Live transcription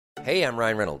Hey, I'm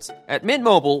Ryan Reynolds. At Mint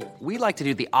Mobile, we like to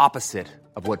do the opposite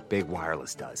of what Big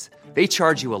Wireless does. They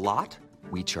charge you a lot,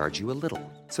 we charge you a little.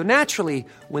 So naturally,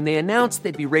 when they announced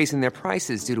they'd be raising their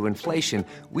prices due to inflation,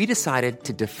 we decided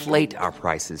to deflate our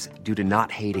prices due to not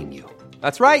hating you.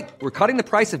 That's right. We're cutting the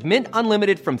price of Mint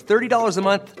Unlimited from $30 a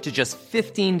month to just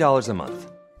 $15 a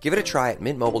month. Give it a try at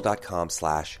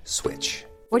mintmobile.com/switch.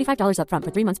 $45 up front for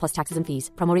 3 months plus taxes and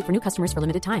fees. Promo rate for new customers for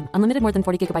limited time. Unlimited more than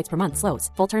 40 gigabytes per month. Slows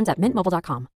full terms at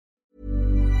mintmobile.com.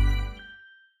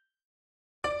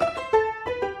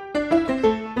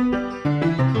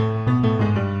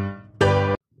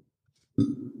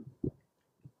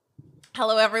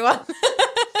 Hello, everyone.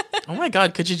 Oh my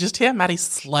God, could you just hear Maddie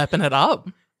slurping it up?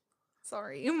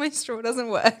 Sorry, my straw doesn't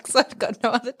work, so I've got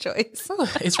no other choice.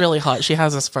 It's really hot. She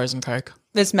has this frozen Coke.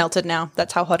 It's melted now.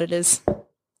 That's how hot it is.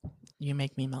 You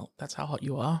make me melt. That's how hot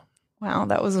you are. Wow,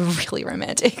 that was really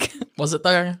romantic. Was it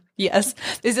though? Yes.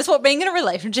 Is this what being in a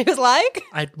relationship is like?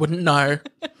 I wouldn't know.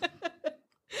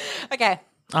 Okay.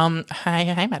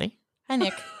 Hey, Maddie. Hi,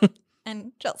 Nick.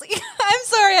 And Chelsea. I'm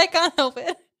sorry, I can't help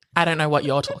it. I don't know what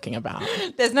you're talking about.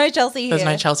 There's no Chelsea here. There's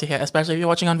no Chelsea here, especially if you're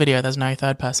watching on video. There's no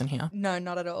third person here. No,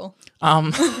 not at all.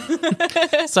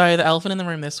 So the elephant in the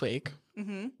room this week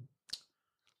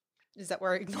Is that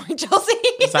we're ignoring Chelsea?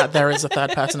 is that there is a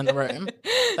third person in the room.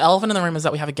 The elephant in the room is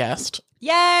that we have a guest.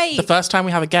 Yay! The first time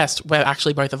we have a guest where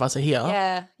actually both of us are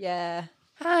here. Yeah.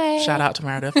 Hi. Shout out to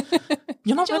Meredith.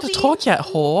 You're not allowed to Chelsea. talk yet,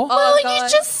 whore. Well, God. you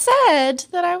just said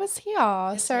that I was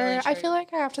here, so really I true. feel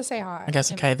like I have to say hi. I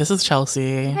guess, okay, this is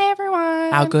Chelsea, Hey,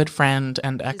 everyone. our good friend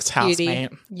and Beauty.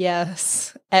 ex-housemate.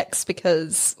 Yes. Ex,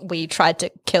 because we tried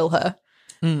to kill her.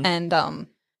 And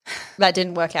that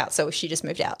didn't work out, so she just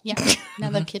moved out. Yeah.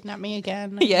 Now they've kidnapped me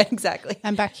again. Yeah, exactly.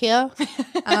 I'm back here.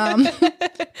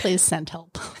 Please send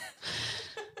help.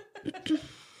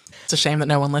 It's a shame that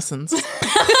no one listens.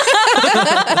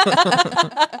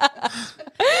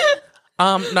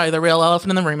 No, the real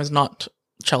elephant in the room is not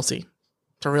Chelsea.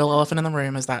 The real elephant in the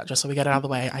room is that, just so we get it out of the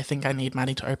way, I think I need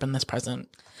Maddie to open this present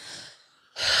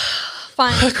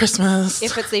Fine. for Christmas.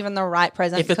 If it's even the right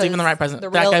present. If it's even the right present. the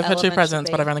I real gave her two element presents,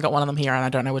 should but be- I've only got one of them here and I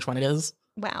don't know which one it is.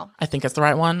 Wow. I think it's the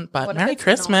right one, but What if Merry it's not?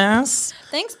 Christmas.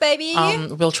 Thanks, baby.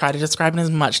 We'll try to describe in as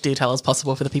much detail as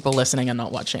possible for the people listening and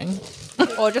not watching.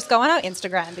 Or just go on our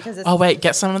Instagram because it's Oh, wait,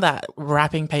 get some of that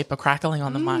wrapping paper crackling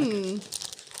on the mic.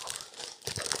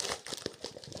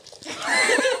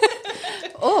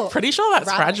 Oh, Pretty sure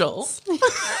that's fragile.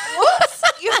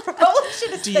 you probably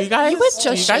should have Do you guys, just do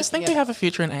you guys shaking think it. we have a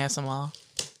future in ASMR?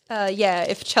 Yeah,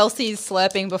 if Chelsea's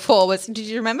slurping before was, did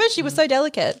you remember? She was so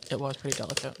delicate. It was pretty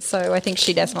delicate. So I think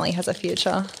she definitely has a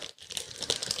future.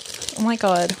 Oh my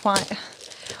God, why?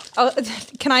 Oh,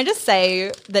 can I just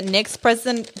say that Nick's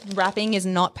present wrapping is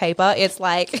not paper. It's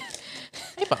like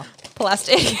Paper.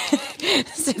 plastic.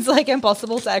 It's like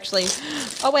impossible to actually.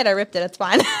 Oh wait, I ripped it. It's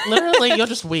fine. Literally, you're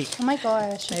just weak. oh my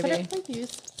gosh. Maybe. I could have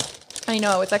used. I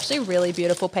know, it's actually really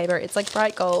beautiful paper. It's like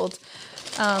bright gold.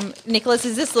 Nicholas,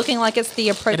 is this looking like it's the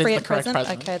appropriate correct present?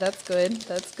 present. Okay, that's good.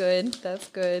 That's good. That's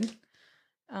good.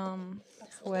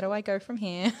 Where do I go from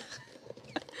here?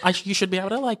 You should be able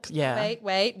to, like, yeah.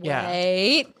 Wait.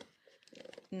 Yeah.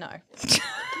 No.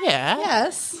 Yeah.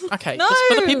 Yes. Okay, No. just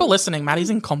for the people listening, Maddie's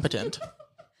incompetent.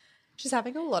 She's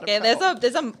having a lot of Yeah, trouble.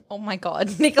 there's a oh my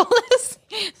God, Nicholas.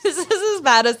 This is as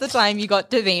bad as the time you got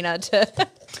Davina to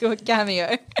do a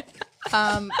cameo.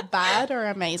 Bad or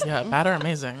amazing? Yeah, bad or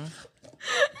amazing.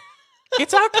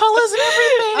 It's our colours and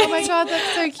everything. Oh my God,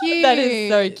 that's so cute. That is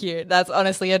so cute. That's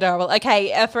honestly adorable.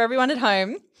 Okay, for everyone at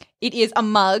home, it is a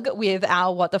mug with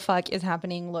our "What the fuck is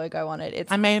happening" logo on it.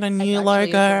 It's I made a new actually logo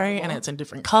adorable. and it's in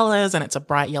different colours and it's a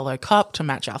bright yellow cup to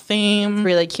match our theme.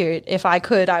 really cute. If I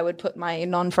could, I would put my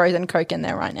non-frozen Coke in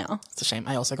there right now. It's a shame.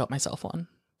 I also got myself one.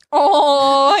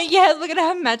 Oh yes, we're gonna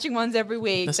have matching ones every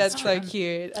week. This That's is so true.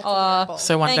 cute. That's Oh, adorable.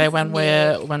 So one day Thanks, when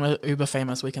Nick. we're uber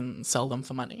famous, we can sell them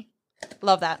for money.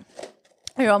 love that.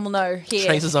 Everyone will know here.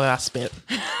 Traces of our spit.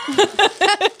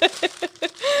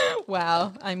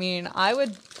 Wow. I mean, I was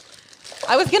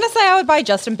gonna say I would buy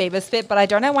Justin Bieber spit, but I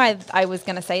don't know why I was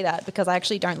gonna say that because I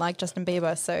actually don't like Justin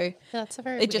Bieber. So That's a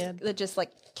very weird. it just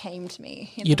like came to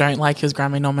me. You don't like his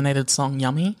Grammy-nominated song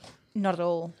 "Yummy"? Not at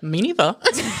all. Me neither.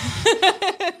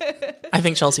 I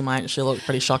think Chelsea might. She looked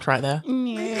pretty shocked right there.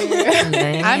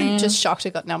 I'm just shocked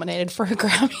it got nominated for a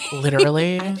Grammy.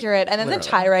 Literally. Accurate. And then the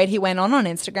tirade he went on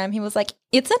Instagram, he was like,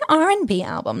 "It's an R&B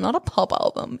album, not a pop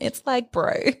album." It's like,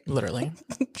 bro, Literally.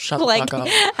 Shut the like, fuck up.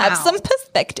 have some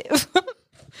perspective.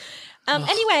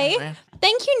 Anyway, anyway.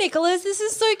 thank you, Nicholas. This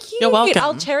is so cute. You're welcome.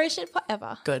 I'll cherish it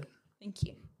forever. Good. Thank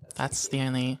you. That's the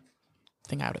only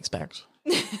thing I would expect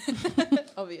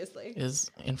Obviously. is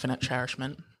infinite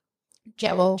cherishment.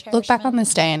 Yeah, we'll Cherish look back Maddie. on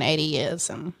this day in 80 years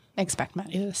and expect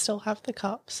Maddie to still have the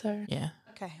cup. So Yeah.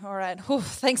 Okay, all right. Whew,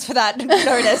 thanks for that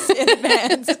notice in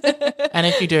advance. And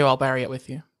if you do, I'll bury it with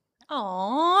you.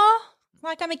 Aww,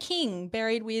 like I'm a king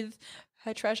buried with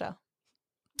her treasure.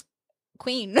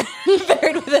 Queen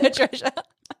buried with her treasure.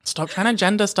 Stop trying to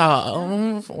gender stuff.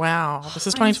 Oh, wow. This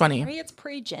is 2020. I'm sorry, it's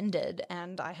pre-gendered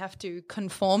and I have to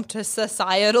conform to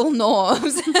societal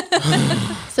norms.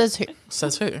 says who?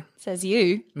 Says who? Says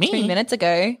you Me? 2 minutes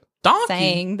ago. Donkey.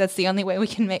 Saying that's the only way we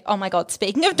can make. Oh my God!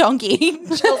 Speaking of donkey,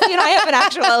 Chelsea and I have an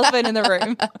actual elephant in the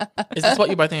room. Is this what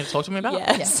you both need to talk to me about?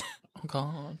 Yes. Oh,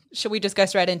 God. Should we just go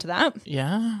straight into that?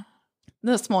 Yeah.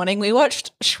 This morning we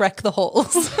watched Shrek the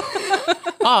Halls.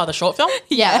 Oh, the short film?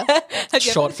 Yeah. Have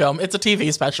you Short film. It's a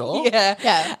TV special. Yeah.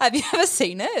 Yeah. Have you ever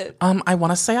seen it? I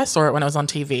want to say I saw it when it was on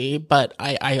TV, but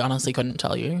I honestly couldn't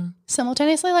tell you.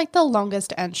 Simultaneously, like the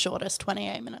longest and shortest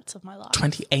 28 minutes of my life.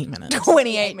 28 minutes.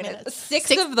 28 minutes. Six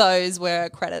of those were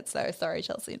credits, though. Sorry,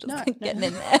 Chelsea, just getting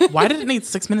in there. Why did it need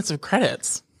 6 minutes of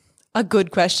credits? A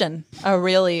good question. A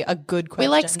good question. We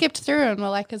like skipped through and we're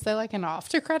like, is there like an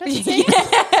after credit scene?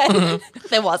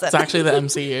 There wasn't. It's actually the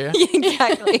MCU.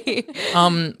 Exactly.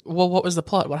 Well, what was the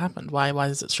plot? What happened? Why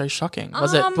is it so shocking?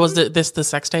 Was it the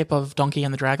sex tape of Donkey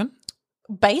and the Dragon?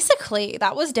 Basically,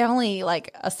 that was definitely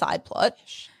like a side plot.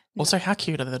 Also, how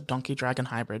cute are the Donkey Dragon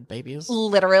hybrid babies?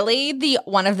 Literally,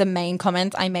 one of the main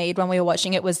comments I made when we were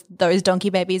watching it was, "Those donkey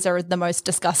babies are the most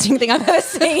disgusting thing I've ever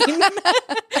seen."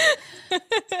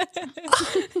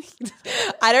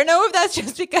 I don't know if that's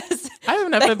just because I've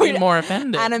never they been were more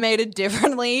offended. animated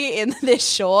differently in this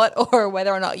short, or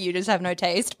whether or not you just have no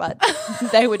taste, but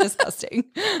they were disgusting.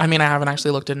 I mean, I haven't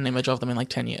actually looked at an image of them in like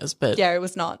 10 years, but Yeah, it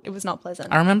was not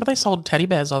pleasant. I remember they sold teddy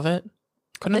bears of it.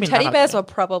 Couldn't The have been teddy that bears were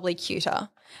ugly. probably cuter.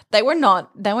 They were not.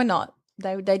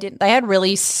 They didn't. They had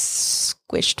really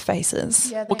squished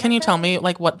faces. Yeah, Well, can you tell me,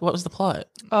 like, what was the plot?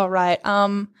 Oh right.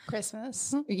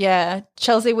 Christmas. Yeah.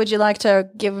 Chelsea, would you like to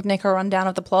give Nick a rundown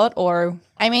of the plot, or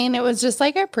I mean, it was just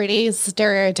like a pretty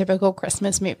stereotypical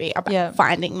Christmas movie about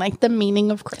finding like the meaning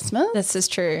of Christmas. this is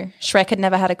true? Shrek had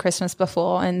never had a Christmas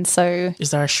before, and so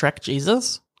Is there a Shrek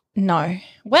Jesus? no.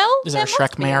 Well, Is there a must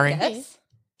Shrek be, I Mary? guess.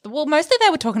 Well, mostly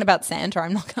they were talking about Santa.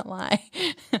 I'm not gonna lie.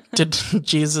 Did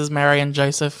Jesus, Mary, and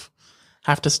Joseph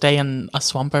have to stay in a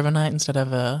swamp overnight instead of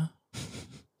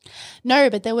No,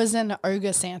 but there was an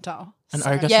ogre Santa. an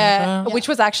ogre Yeah, Santa? which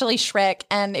was actually Shrek,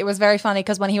 and it was very funny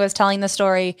because when he was telling the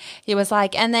story, he was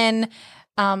like, and then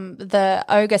the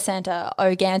ogre Santa,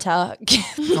 Oganta.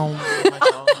 Oh my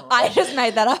God. I just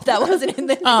made that up. That wasn't in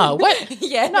the. Oh, what?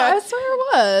 Yeah, No, I swear it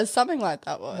was. Something like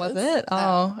that was. was it?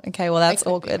 Oh, okay. Well, that's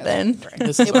all good then.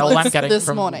 This is all I'm was getting this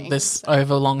from morning. this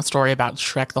overlong story about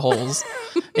Shrek the Halls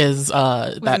is It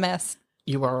was a that mess.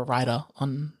 you were a writer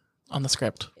on the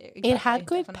script. It had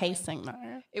good definitely. pacing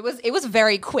though. It was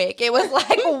very quick. It was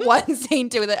like one scene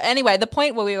to the. Anyway, the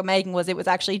point what we were making was it was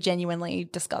actually genuinely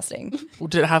disgusting.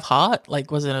 Did it have heart?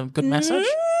 Like, was it a good message?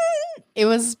 It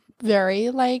was very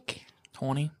like,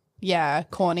 Horny? yeah,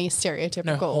 corny, stereotypical.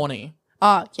 No, horny.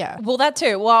 Oh, yeah. Well, that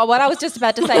too. Well, what I was just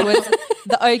about to say was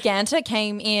the Oganta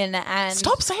came in and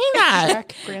Stop saying that.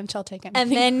 Shrek, grandchild taken.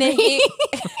 and then he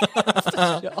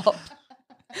Stop.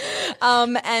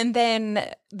 And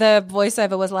then the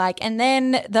voiceover was like, and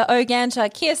then the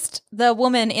Oganta kissed the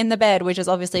woman in the bed, which is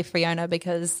obviously Fiona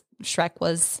because Shrek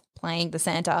was playing the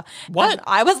Santa. What? And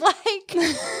I was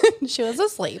like, she was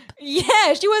asleep.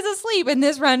 yeah, she was asleep, and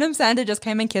this random Santa just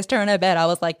came and kissed her in her bed. I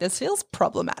was like, this feels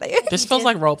problematic. This feels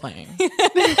like role playing.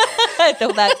 I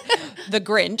feel that the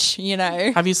Grinch, you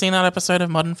know. Have you seen that episode of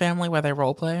Modern Family where they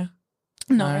role play?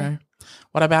 No.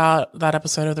 What about that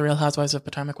episode of The Real Housewives of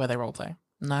Potomac where they role play?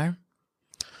 No.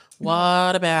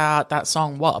 What about that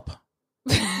song WAP?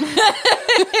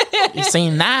 You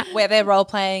seen that? Where they're role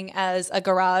playing as a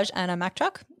garage and a Mack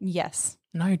truck? Yes.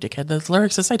 No, dickhead. The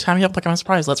lyrics just say, "Tie me up like I'm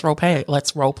surprised. Let's role play.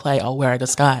 Let's role play. I'll wear a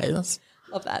disguise."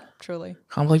 Love that, truly.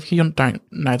 Can't believe you don't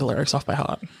know the lyrics off by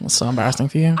heart. That's so embarrassing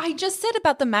for you. I just said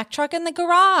about the Mack truck and the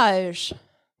garage.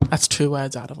 That's 2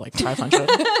 words out of like 500.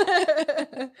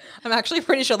 I'm actually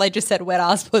pretty sure they just said wet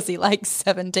ass pussy like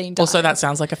 17 times. Also, that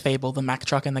sounds like a fable. The Mack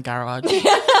truck in the garage,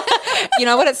 You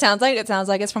know what it sounds like? It sounds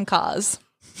like it's from Cars.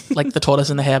 like the tortoise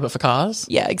in the hare, but for cars.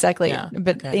 Yeah, exactly. Yeah,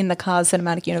 But okay. in the Cars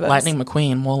cinematic universe. Lightning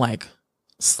McQueen, more like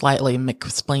slightly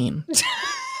McSpleen.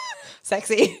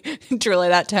 Sexy. Truly,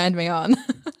 that turned me on.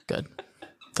 Good.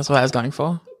 That's what I was going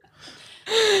for.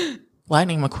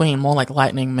 Lightning McQueen, more like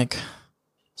Lightning Mc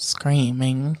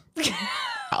Screaming.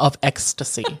 of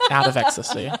ecstasy, out of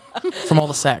ecstasy from all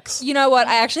the sex. You know what?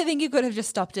 I actually think you could have just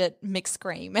stopped at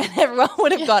McScream and everyone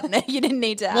would have gotten it. You didn't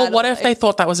need to add Well, what all if they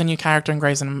thought that was a new character in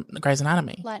Grey's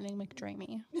Anatomy? Lightning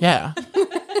McDreamy. Yeah.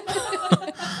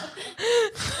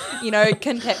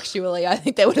 Contextually, I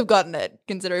think they would have gotten it,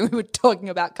 considering we were talking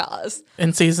about cars.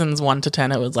 In seasons 1 to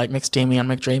 10, it was like McSteamy and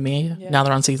McDreamy. Yeah. Now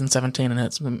they're on season 17 and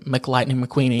it's McLightning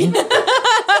McQueenie.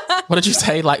 What did you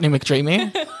say, Lightning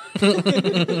McDreamy?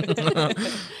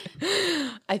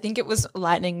 I think it was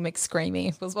Lightning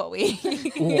McScreamy was what we...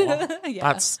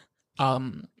 That's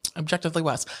objectively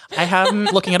worse. I am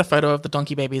looking at a photo of the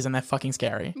donkey babies and they're fucking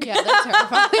scary. Yeah, that's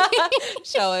terrifying.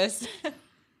 Show us.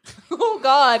 Oh,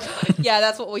 God. Yeah,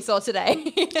 that's what we saw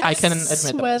today. I can admit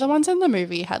Swear that. the ones in the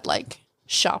movie had like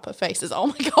sharper faces. Oh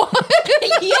my God.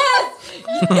 Yes.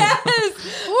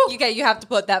 Okay, you have to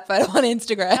put that photo on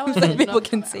Instagram so people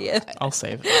can see it. I'll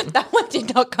save it. That one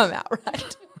did not come out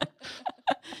right.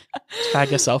 Tag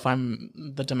yourself, I'm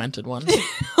the demented one.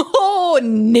 Oh,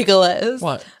 Nicholas.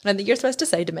 What? I don't think you're supposed to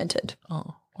say demented.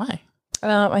 Oh, why?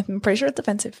 I'm pretty sure it's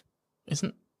offensive.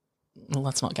 Isn't... Well,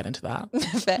 let's not get into that.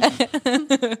 Fair.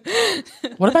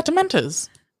 What about dementors?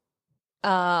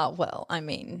 Well, I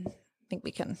mean, I think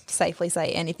we can safely say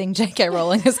anything J.K.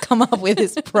 Rowling has come up with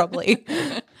is probably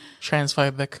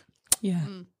Transphobic. Yeah.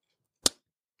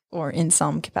 Or in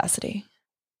some capacity.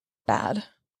 Bad.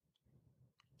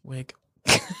 Wig.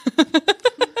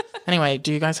 Anyway,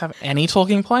 do you guys have any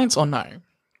talking points or no?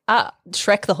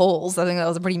 Shrek the Halls. I think that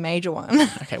was a pretty major one.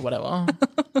 Okay, whatever.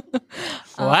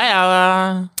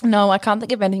 Wow. No, I can't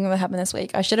think of anything that happened this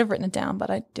week. I should have written it down, but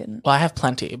I didn't. Well, I have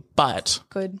plenty, but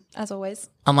Good, as always.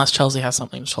 unless Chelsea has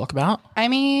something to talk about, I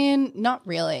mean, not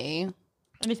really.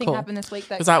 Anything Cool. happened this week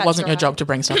because that wasn't your job to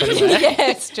bring stuff anyway. Yeah,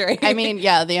 it's true. I mean,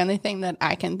 yeah, the only thing that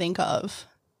I can think of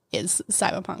is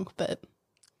Cyberpunk, but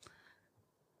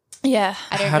yeah.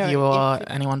 I don't Have know you or if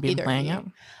anyone been either of playing you- it?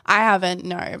 I haven't,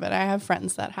 no, but I have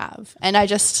friends that have. And I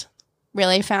just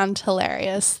really found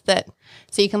hilarious that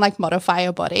so you can like modify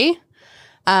your body.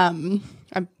 I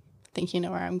think you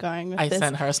know where I'm going with I this.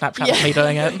 sent her a Snapchat of me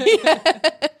doing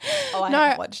it. Oh, I No.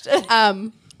 haven't watched it.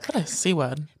 What a C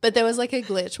word. But there was like a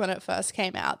glitch when it first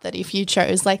came out that if you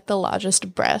chose like the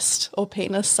largest breast or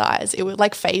penis size, it would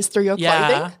like phase through your Yeah.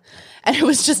 clothing. And it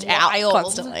was just out Wild.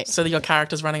 constantly. So that your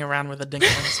character's running around with a ding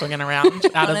swinging around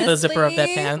out of the zipper of their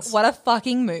Honestly, pants. What a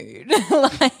fucking mood.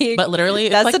 Like, But literally,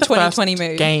 it's that's like the the 2020 first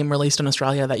mood. game released in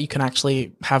Australia that you can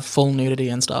actually have full nudity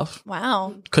and stuff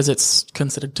Wow. because it's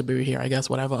considered taboo here, I guess,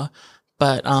 whatever.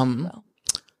 But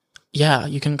yeah,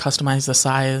 you can customize the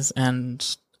size and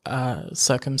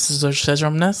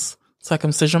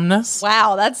circumcisionness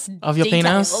Wow, that's of your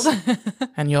penis detailed.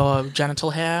 and your genital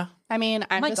hair. I mean,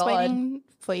 I'm my just God. waiting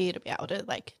for you to be able to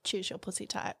like choose your pussy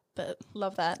type, but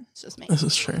Love that. it's just me. This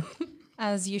is true.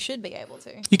 As you should be able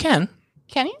to. You can.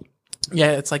 Can you?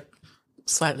 Yeah, it's like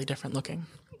slightly different looking.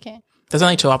 Okay. There's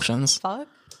only 2 options. Fuck.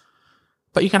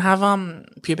 But you can have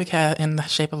pubic hair in the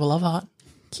shape of a love heart.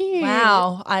 Cute.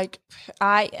 Wow. I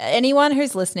anyone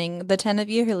who's listening, the 10 of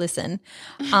you who listen,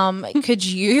 could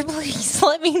you please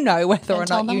let me know whether or And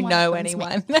tell not them you what know happens to me.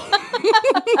 anyone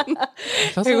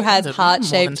That's who not has more than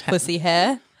heart-shaped 10. pussy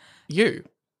hair? You.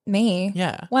 Me?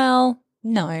 Yeah. Well,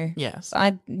 no. Yes.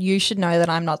 You should know that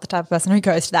I'm not the type of person who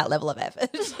goes to that level of effort.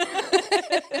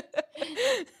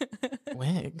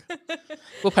 Wig.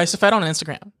 We'll post a photo on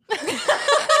Instagram.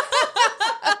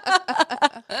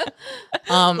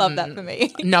 Love that for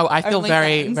me. No, I feel Only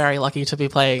very, fans. very lucky to be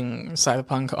playing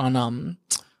Cyberpunk on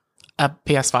a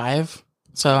PS5.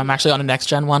 So I'm actually on a next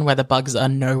gen one where the bugs are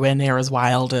nowhere near as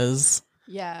wild as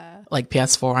Yeah. like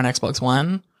PS4 and Xbox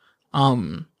One.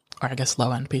 Or I guess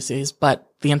low end PCs. But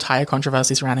the entire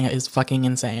controversy surrounding it is fucking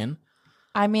insane.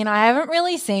 I mean, I haven't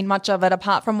really seen much of it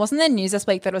apart from, wasn't there news this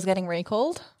week that it was getting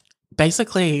recalled?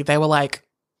 Basically, they were like,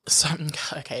 so,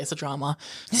 okay, it's a drama.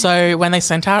 So when they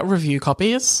sent out review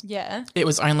copies, Yeah. it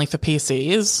was only for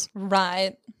PCs.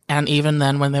 Right. And even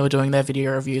then, when they were doing their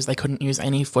video reviews, they couldn't use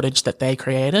any footage that they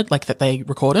created, like that they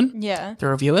recorded, Yeah. the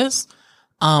reviewers.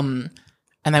 And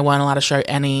they weren't allowed to show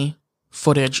any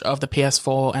footage of the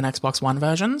PS4 and Xbox One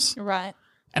versions. Right.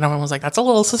 And everyone was like, that's a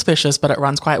little suspicious, but it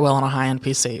runs quite well on a high-end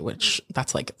PC, which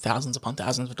that's like thousands upon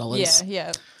thousands of dollars.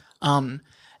 Yeah. And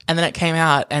then it came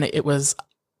out and it was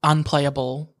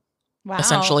unplayable Wow.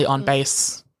 essentially on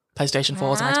base PlayStation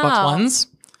 4s and Xbox Wow. Ones.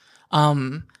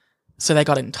 So they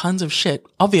got in tons of shit,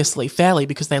 obviously fairly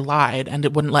because they lied and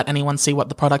it wouldn't let anyone see what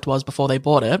the product was before they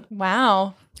bought it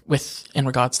Wow. in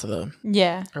regards to the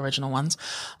Yeah. original ones.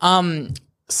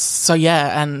 So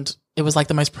yeah, and it was like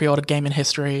the most pre-ordered game in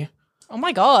history. Oh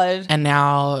my God. And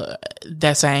now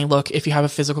they're saying, look, if you have a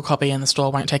physical copy and the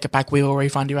store won't take it back, we will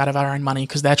refund you out of our own money,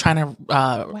 because they're trying to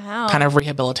kind of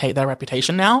rehabilitate their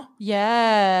reputation now.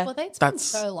 Yeah. Well, they'd spent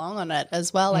so long on it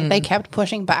as well. Like they kept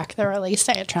pushing back the release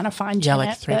date, trying to find Yeah,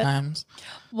 like 3 times.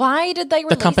 Why did they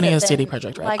release The company it is then? CD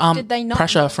Projekt Red. Like, did they not?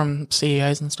 Pressure from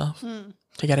CEOs and stuff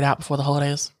to get it out before the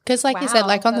holidays. Because, like you said, Wow,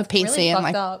 like on the that's really PC and fucked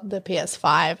like up. the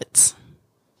PS5, it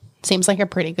seems like a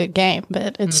pretty good game,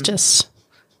 but it's just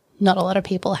not a lot of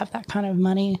people have that kind of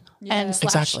money and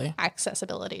slash Exactly.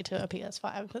 accessibility to a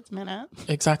PS5 at the minute.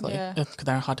 Exactly. Yeah. Because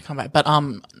they're hard to come by. But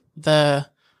the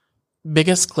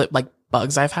biggest clip, like,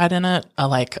 bugs I've had in it are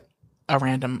like a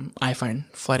random iPhone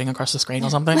floating across the screen or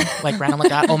something, like random like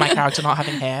that, or my character not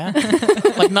having hair.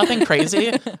 Like nothing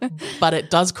crazy, but it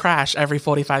does crash every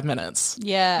 45 minutes.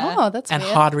 Yeah. Oh, that's And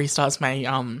weird. hard restarts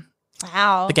my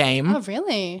Wow. the game. Oh,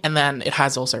 really? And then it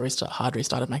has also hard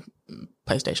restarted my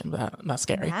PlayStation, but that's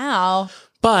scary. Wow.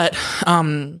 But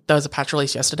there was a patch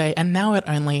release yesterday, and now it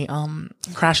only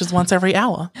crashes once every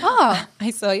hour. Oh,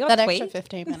 I saw your that tweet. extra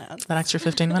 15 minutes. That extra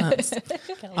 15 minutes.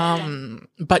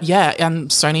 But yeah, and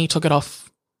Sony took it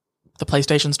off the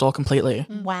PlayStation Store completely,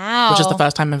 Wow. which is the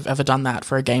first time I've ever done that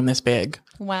for a game this big.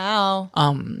 Wow.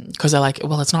 Because they're like,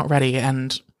 well, it's not ready,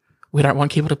 and we don't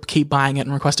want people to keep buying it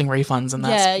and requesting refunds, and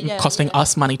that's costing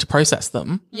us money to process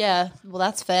them. Yeah. Well,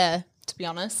 that's fair, to be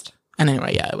honest. And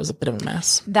anyway, yeah, it was a bit of a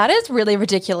mess. That is really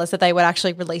ridiculous that they would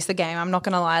actually release the game. I'm not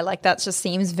going to lie. Like, that just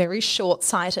seems very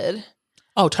short-sighted.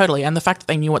 Oh, totally. And the fact that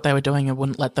they knew what they were doing and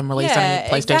wouldn't let them release any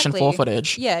PlayStation 4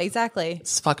 footage. Yeah, exactly.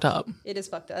 It's fucked up. It is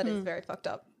fucked up. It is very fucked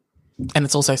up. And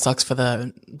it also sucks for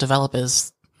the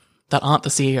developers that aren't the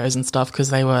CEOs and stuff, because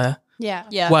they were Yeah.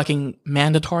 Yeah. working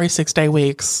mandatory 6-day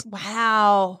weeks,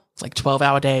 Wow. like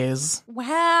 12-hour days.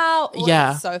 Wow. Oh,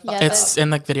 Yeah. it's so fucked Yeah, up. It's in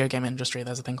the video game industry,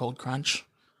 there's a thing called crunch.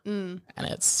 And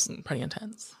it's pretty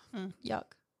intense. Yuck.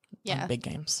 Yeah. On big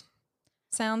games.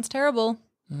 Sounds terrible.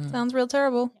 Sounds real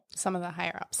terrible. Some of the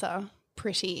higher ups are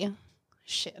pretty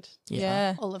shit.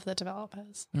 Yeah. All of the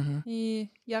developers. Yeah.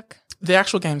 Yuck. The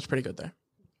actual game's pretty good, though.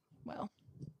 Well,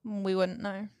 we wouldn't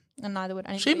know. And neither would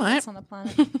She anybody might. else on the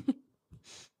planet.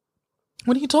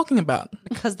 What are you talking about?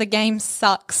 Because the game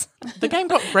sucks. The game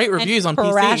got great reviews on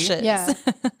PC. Crashes. Yeah.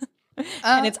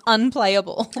 And it's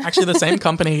unplayable. Actually, the same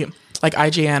company, like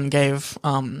IGN, gave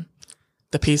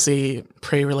the PC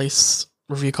pre-release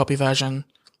review copy version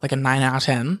like a 9 out of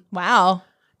 10. Wow.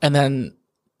 And then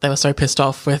they were so pissed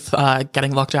off with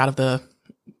getting locked out of the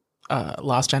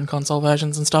last-gen console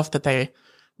versions and stuff that they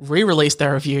re-released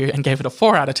their review and gave it a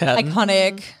 4 out of 10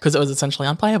 Iconic. because it was essentially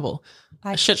unplayable.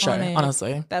 A shit show, Iconic.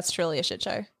 honestly. That's truly a shit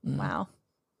show. Wow.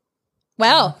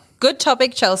 Well, good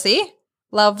topic, Chelsea.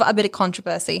 Love a bit of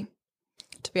controversy,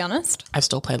 to be honest. I've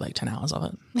still played like 10 hours of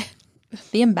it.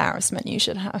 The embarrassment you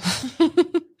should have.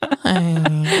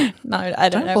 Hey, No, I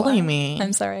don't know. don't bully why. me.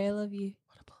 I'm sorry. I love you.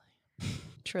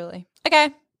 Truly. Okay.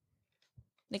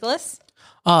 Nicholas?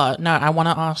 No, I want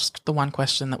to ask the one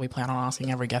question that we plan on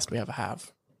asking every guest we ever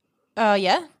have, Oh,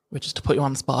 yeah? which is to put you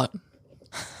on the spot.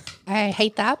 I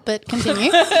hate that, but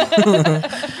continue.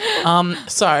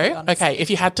 So, okay, if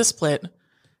you had to split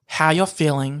how you're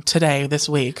feeling today, this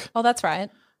week, Oh, that's right.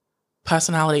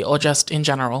 personality or just in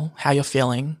general, how you're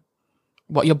feeling,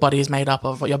 what your body is made up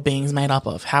of, what your being's made up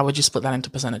of, how would you split that into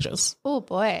percentages? Oh,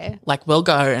 boy. Like, we'll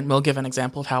go and we'll give an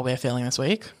example of how we're feeling this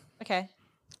week. Okay.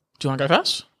 Do you want to go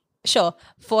first? Sure.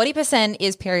 40%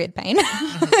 is period pain.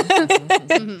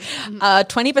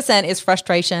 20% is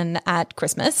frustration at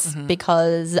Christmas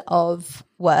because of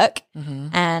work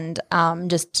and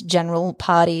just general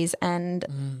parties and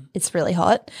it's really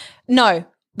hot. No,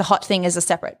 the hot thing is a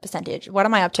separate percentage. What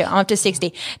am I up to? I'm up to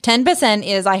 60. 10%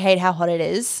 is I hate how hot it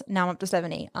is. Now I'm up to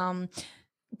 70.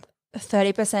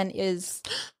 30% is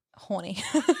horny.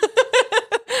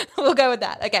 We'll go with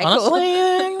that. Okay,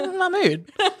 Honestly, in my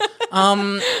mood.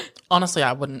 Honestly,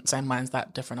 I wouldn't say mine's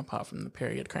that different apart from the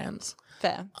period cramps.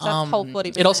 Fair. So whole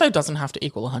 40%. It also doesn't have to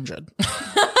equal 100.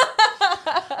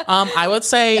 I would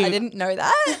say I didn't know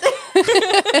that.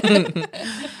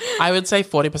 I would say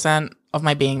 40% of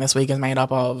my being this week is made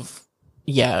up of,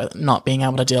 not being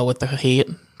able to deal with the heat,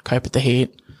 cope with the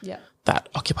heat. Yeah. That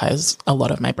occupies a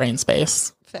lot of my brain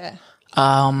space. Fair.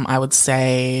 I would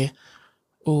say,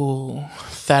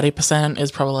 30%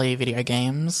 is probably video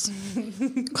games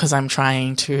because I'm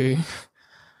trying to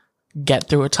get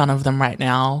through a ton of them right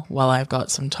now while I've got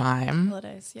some time.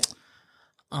 Holidays, yeah.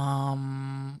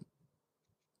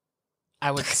 I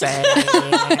would say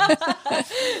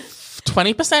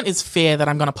 20% is fear that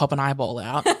I'm going to pop an eyeball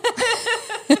out.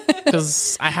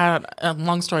 Because I had,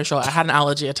 long story short, I had an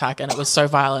allergy attack and it was so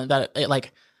violent that it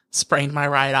like sprained my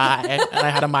right eye, and I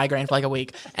had a migraine for like a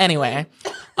week. Anyway,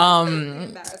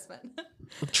 Embarrassment.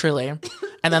 truly.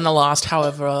 And then the last,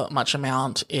 however much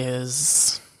amount,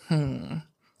 is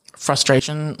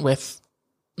frustration with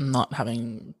not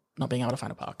being able to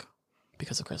find a park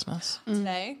because of Christmas.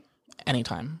 Today.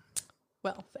 Anytime.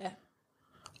 Well, fair.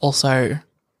 Also,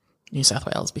 New South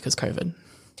Wales because COVID.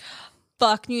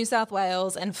 Fuck New South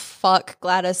Wales and fuck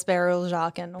Gladys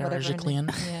Berejiklian or whatever. her name-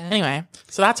 Berejiklian. Anyway,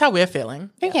 so that's how we're feeling.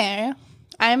 Okay.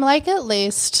 I'm like at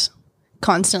least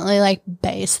constantly like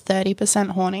base 30%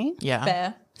 horny. Yeah.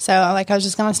 Fair. So like I was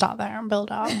just gonna start there and build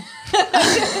up.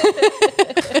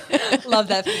 Love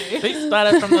that for you. We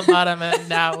started from the bottom and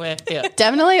now we're here.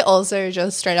 Definitely also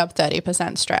just straight up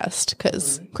 30% stressed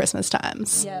because Christmas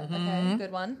times. Yeah, okay,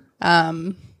 good one.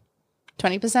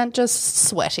 20% just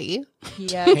sweaty.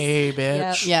 Yeah. Hey,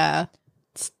 bitch. Yeah.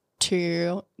 It's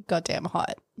too goddamn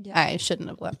hot. I shouldn't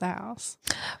have left the house.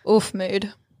 Oof,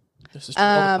 mood. This is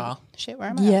car. Shit, where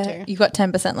am I up to? You got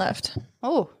 10% left.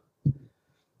 Oh.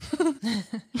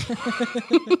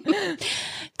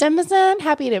 10%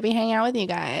 happy to be hanging out with you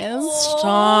guys.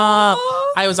 Stop.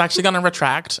 I was actually going to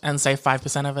retract and say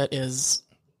 5% of it is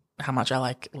how much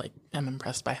I am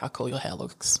impressed by how cool your hair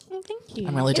looks. Oh, thank you.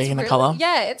 I'm really digging the Really- color.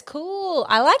 Yeah, it's cool.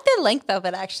 I like the length of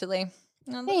it actually.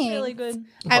 That looks really Thanks.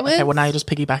 good. I was Okay, well now you're just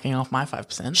piggybacking off my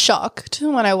 5%. shocked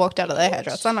when I walked out of the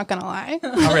hairdresser. I'm not going to lie.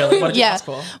 Oh, really? What did you Yeah. ask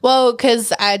for? Well,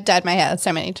 because I dyed my hair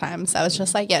so many times. I was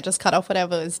just like, yeah, just cut off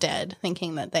whatever was dead,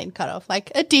 thinking that they'd cut off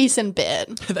like a decent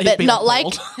bit, That you'd but be, not like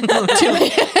bald.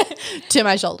 to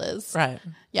my shoulders. Right.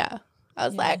 Yeah. I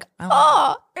was like, I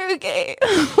oh, okay,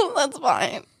 that's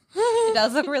fine. It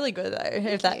does look really good though.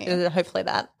 If that, hopefully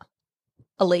that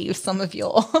alleviates some of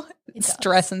your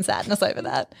stress and sadness over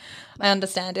that. I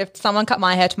understand. If someone cut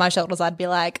my hair to my shoulders, I'd be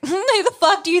like, who the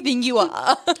fuck do you think you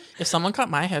are? If someone cut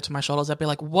my hair to my shoulders, I'd be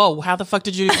like, whoa, how the fuck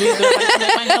did you do that?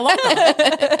 Make my hair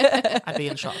longer? I'd be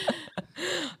in shock.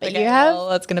 But you have Well,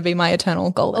 that's going to be my eternal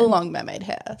goal. a Then. long mermaid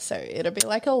hair, so it'll be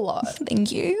like a lot.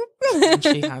 Thank you. And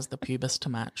she has the pubis to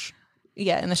match.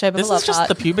 Yeah, in the shape of This a love is just heart.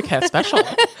 the pubic hair special.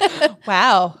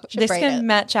 Wow. This rate can it.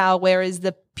 match our where is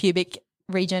the pubic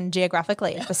region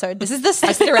geographically episode. This is the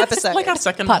sister episode. Like our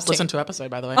second Part two. listen to episode,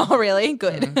 by the way. Oh, really?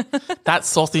 Good. That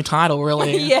saucy title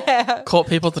really Yeah. caught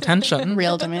people's attention.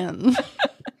 Reeled them in.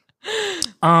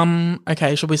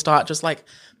 Okay, should we start just like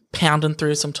pounding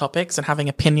through some topics and having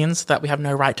opinions that we have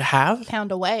no right to have?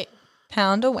 Pound away.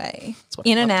 Pound away. what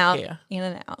In I and love out. to hear. In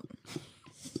and out.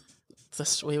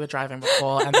 Just, we were driving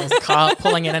before and there was a car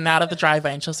pulling in and out of the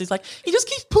driveway and Chelsea's like, he just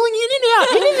keeps pulling in and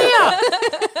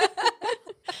out.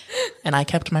 And I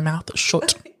kept my mouth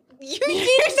shut. You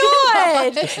did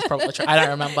not. This is probably true. I don't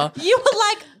remember. You were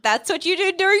like, that's what you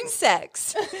do during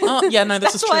sex. Oh, yeah, no,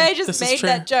 this That's is true. why I just This is made true.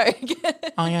 that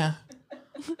joke. Oh, yeah.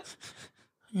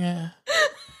 Yeah.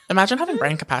 Imagine having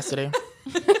brain capacity.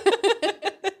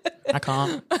 I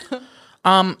can't.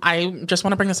 I just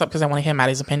want to bring this up because I want to hear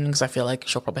Maddie's opinion because I feel like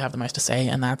she'll probably have the most to say,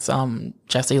 and that's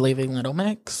Jessie leaving Little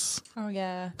Mix. Oh,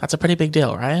 yeah. That's a pretty big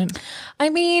deal, right? I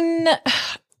mean,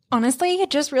 honestly, it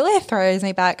just really throws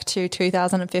me back to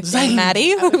 2015,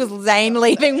 Maddie. It was Zayn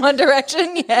leaving One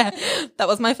Direction. Yeah, that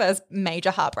was my first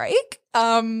major heartbreak.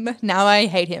 Now I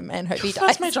hate him and hope he dies.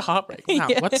 That's major heartbreak. Wow,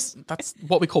 Yeah. that's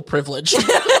what we call privilege.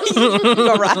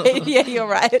 You're right. Yeah, you're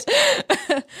right.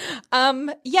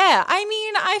 Yeah, I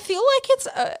mean, I feel like it's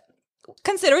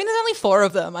considering there's only 4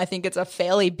 of them, I think it's a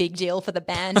fairly big deal for the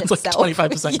band It's like itself.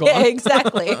 25% Yeah, gone.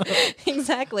 exactly.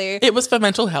 Exactly. It was for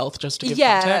mental health, just to give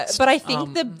Yeah, context. but I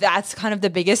think that's kind of the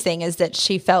biggest thing is that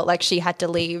she felt like she had to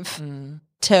leave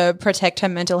to protect her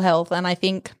mental health. And I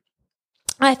think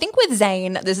with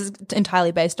Zayn, this is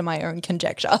entirely based on my own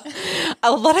conjecture.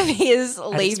 A lot of his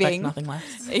I'd expect leaving. nothing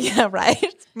less. Yeah, right.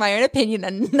 My own opinion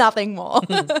and nothing more.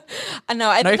 I know.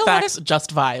 I No think a lot facts, of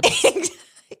just vibes.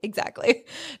 Exactly.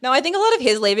 No, I think a lot of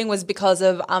his leaving was because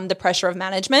of the pressure of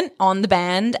management on the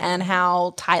band and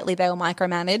how tightly they were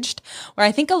micromanaged. Where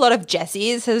I think a lot of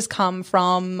Jessie's has come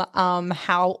from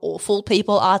how awful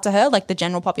people are to her, like the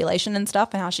general population and stuff,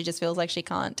 and how she just feels like she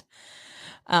can't,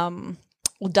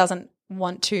 doesn't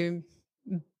want to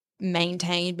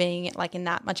maintain being like in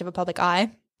that much of a public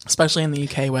eye. Especially in the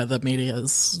UK where the media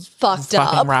is Fucked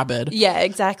fucking up. rabid. Yeah,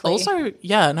 exactly. Also,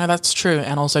 yeah, no, that's true.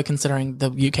 And also considering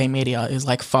the UK media is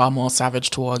like far more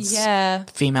savage towards yeah,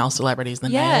 female celebrities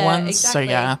than Yeah, male ones. exactly. So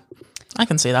yeah, I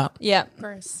can see that. yeah.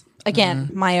 Gross.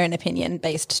 Again, my own opinion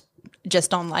based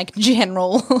just on like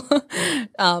general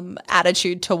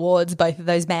attitude towards both of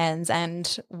those bands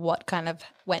and what kind of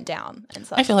went down and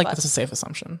such. I feel like But that's a safe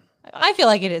assumption. I feel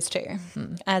like it is too,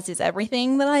 as is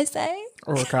everything that I say.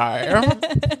 Okay.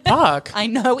 Fuck. I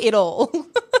know it all.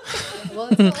 Well,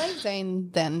 it's not like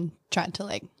Zayn then tried to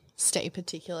like stay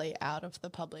particularly out of the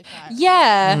public eye.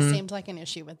 Yeah. It seemed like an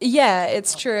issue with Yeah,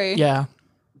 it's true. Yeah.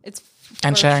 It's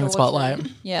And for sharing the sure spotlight. true.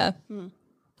 Yeah.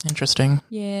 Interesting.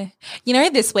 Yeah. You know,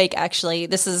 this week, actually,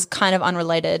 this is kind of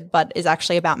unrelated, but is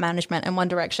actually about management and One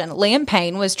Direction. Liam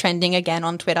Payne was trending again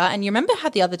on Twitter. And you remember how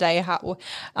the other day,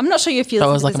 I'm not sure if you That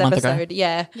listened was to like this a month ago. episode.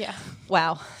 Yeah. Yeah.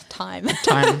 Wow. Time.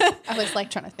 I was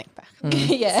like trying to think back.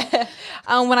 Yeah.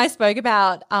 When I spoke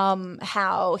about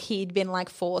how he'd been like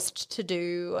forced to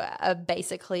do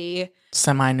basically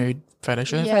Semi-nude photo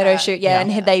shoot. Yeah. photo shoot. Yeah.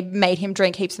 And they made him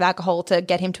drink heaps of alcohol to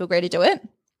get him to agree to do it.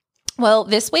 Well,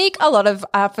 this week, a lot of,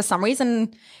 for some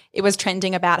reason, it was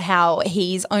trending about how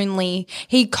he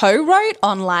co-wrote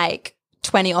on like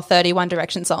 20 or 30 One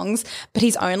Direction songs, but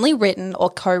he's only written or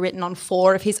co-written on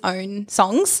 4 of his own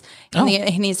songs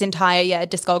in his entire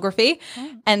discography.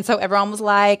 And so everyone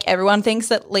thinks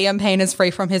that Liam Payne is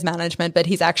free from his management, but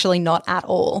he's actually not at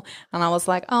all. And I was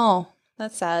like, oh,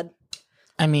 that's sad.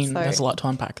 I mean, So- there's a lot to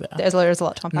unpack there. There's a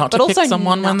lot to unpack. Not but to also kick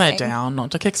someone when they're nothing. down.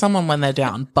 Not to kick someone when they're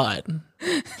down, but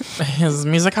his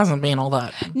music hasn't been all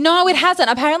that. No, it hasn't.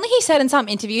 Apparently, he said in some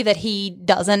interview that he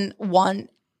doesn't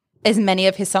want as many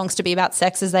of his songs to be about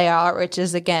sex as they are, which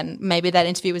is, again, maybe that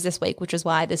interview was this week, which is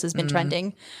why this has been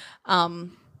trending.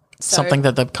 Something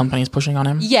that the company's pushing on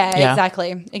him. Yeah,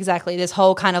 exactly. This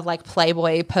whole kind of like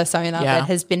Playboy persona that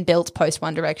has been built post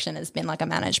One Direction has been like a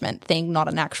management thing, not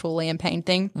an actual Liam Payne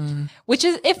thing, which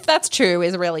is, if that's true,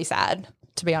 is really sad,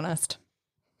 to be honest.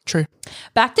 True.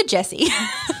 Back to Jessie.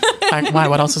 Why?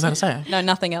 What else is there to say? No,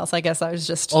 nothing else. I guess I was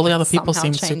just All the other people somehow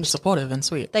seem super changed. supportive and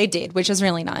sweet. They did, which is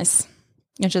really nice,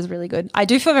 which is really good. I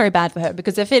do feel very bad for her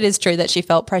because if it is true that she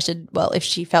felt pressured, if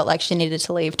she felt like she needed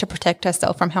to leave to protect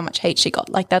herself from how much hate she got,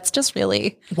 like that's just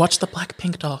really Watch the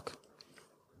Blackpink doc.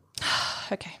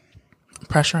 okay.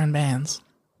 Pressure and Bands.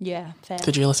 Yeah, fair.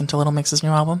 Did you listen to Little Mix's new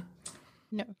album?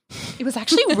 No. It was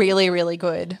actually really, really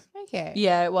good. Okay.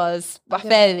 Yeah, it was.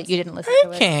 Fair that you didn't listen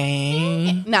to it.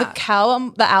 Okay. Nah.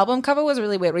 The album cover was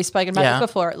really weird. We've spoken about Yeah. this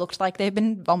before. It looked like they've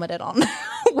been vomited on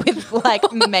with like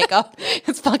makeup.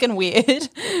 It's fucking weird.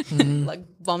 Like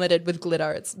vomited with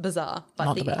glitter. It's bizarre. But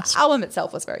Not the best. album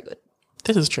itself was very good.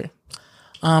 This is true.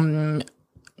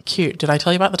 Cute. Did I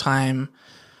tell you about the time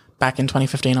back in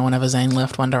 2015 or whenever Zayn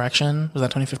left One Direction? Was that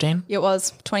 2015? It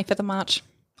was 25th of March.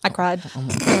 I cried.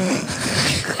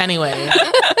 Anyway,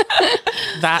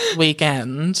 that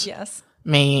weekend, Yes.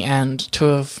 me and 2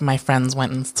 of my friends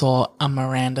went and saw a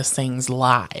Miranda Sings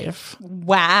live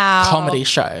Wow. comedy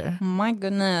show, My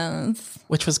goodness.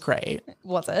 which was great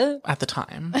Was it? at the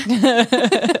time.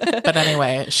 But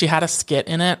anyway, she had a skit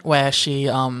in it where she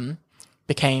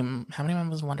became, how many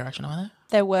members of One Direction are there?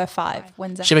 There were 5.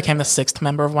 When's She became the 6th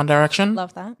member of One Direction.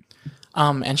 Love that.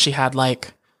 And she had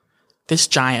like this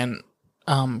giant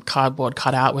cardboard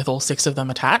cutout with all 6 of them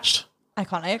attached.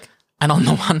 Iconic. And on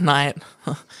the one night,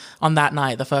 on that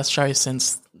night, the first show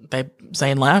since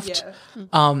Zayn left,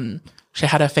 she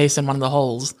had her face in one of the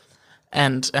holes,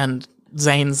 and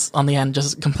Zayn's on the end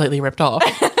just completely ripped off.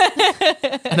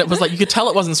 And it was like you could tell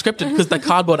it wasn't scripted because the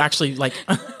cardboard actually like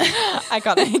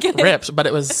Iconic. ripped, but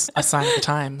it was a sign of the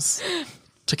times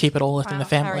to keep it all within the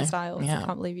family. Harry Styles. I Yeah,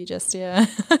 can't believe you just, it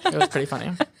was pretty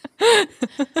funny.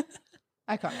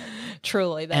 I can't.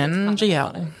 Truly. That is kind of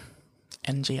NGL,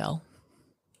 NGL.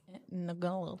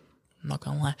 Nagolo. Not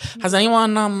gonna lie. Has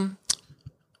anyone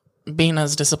been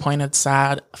as disappointed,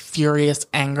 sad, furious,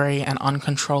 angry, and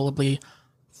uncontrollably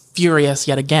furious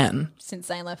yet again? Since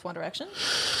Zayn left One Direction?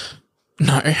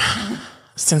 No.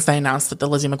 Since they announced that the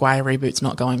Lizzie McGuire reboot's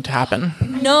not going to happen.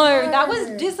 No, that was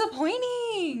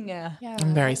disappointing. Yeah.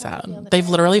 I'm very sad. They've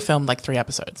literally filmed like 3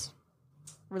 episodes.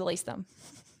 Release them.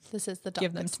 This is the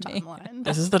Give them darkest to me. timeline.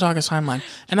 This is the darkest timeline.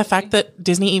 And the fact that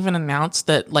Disney even announced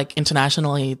that like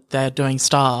internationally they're doing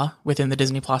Star within the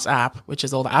Disney Plus app, which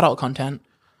is all the adult content.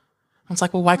 I was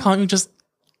like, well, why can't you just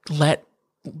let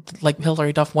like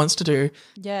Hilary Duff wants to do,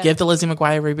 Yeah. give the Lizzie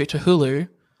McGuire reboot to Hulu,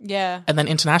 Yeah. and then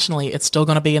internationally it's still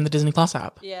going to be in the Disney Plus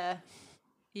app. Yeah.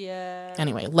 Yeah.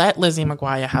 Anyway, let Lizzie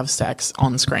McGuire have sex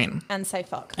on screen And say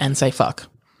fuck. and say fuck.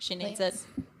 She needs it.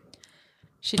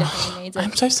 She definitely needs it.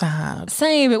 I'm so sad.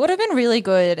 Same. It would have been really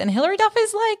good. And Hilary Duff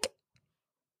is like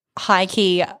high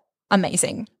key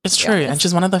amazing. It's to be true. honest. And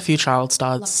she's one of the few child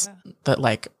stars that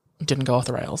like didn't go off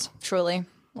the rails. Truly.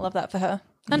 Love that for her.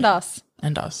 And us.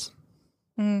 And us.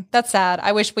 That's sad.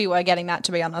 I wish we were getting that,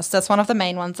 to be honest. That's one of the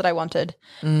main ones that I wanted.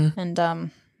 And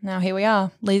now here we are.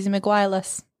 Lizzie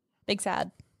McGuire-less. Big sad.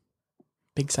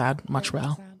 Big sad, much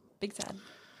well. Big sad.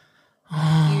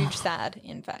 Huge sad,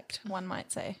 in fact, one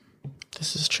might say.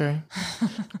 This is true.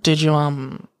 Did you I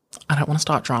don't want to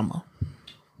start drama.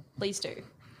 Please do.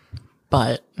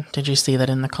 But did you see that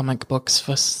in the comic books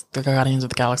for the Guardians of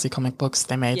the Galaxy comic books,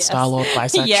 they made Star-Lord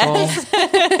bisexual? Yes.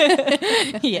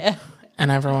 Yeah. And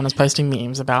everyone was posting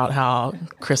memes about how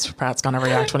Chris Pratt's going to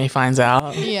react when he finds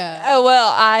out. Yeah. Oh,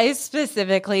 well, I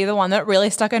specifically, the one that really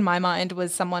stuck in my mind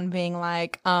was someone being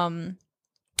like,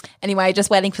 anyway, just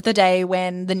waiting for the day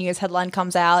when the news headline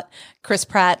comes out, Chris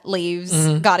Pratt leaves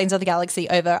Guardians of the Galaxy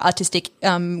over artistic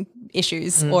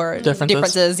issues or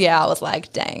differences. Yeah, I was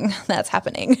like, dang, that's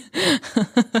happening.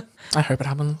 I hope it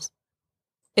happens.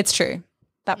 It's true.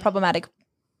 That problematic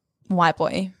white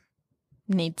boy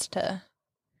needs to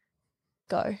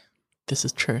go. This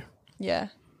is true. Yeah.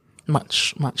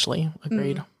 Muchly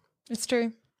agreed. It's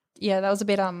true. Yeah, that was a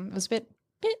bit it was a bit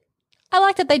I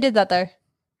like that they did that though.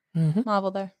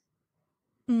 Marvel though.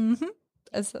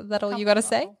 Is that all you got to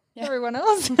say? Yeah. Everyone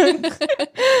else?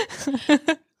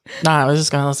 No, I was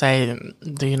just going to say,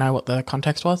 do you know what the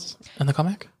context was in the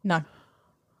comic? No.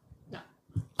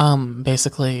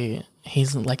 Basically,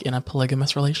 he's like in a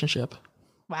polygamous relationship.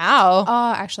 Wow.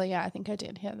 Oh, actually, yeah, I think I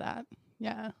did hear that.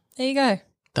 Yeah. There you go.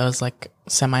 There was like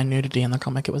semi-nudity in the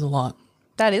comic. It was a lot.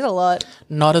 That is a lot.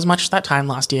 Not as much that time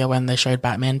last year when they showed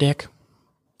Batman dick.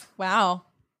 Wow.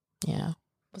 Yeah.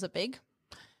 Was it big?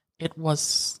 It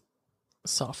was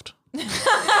soft. That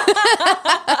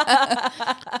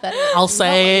is I'll not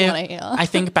say, what you wanna hear. I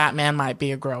think Batman might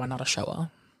be a grower, not a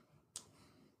shower.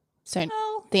 So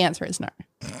the answer is no.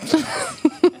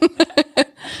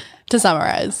 To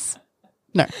summarize,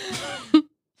 no.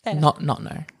 Not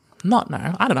no. Not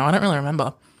no. I don't know. I don't really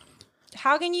remember.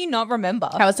 How can you not remember?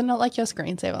 How is it not like your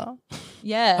screensaver?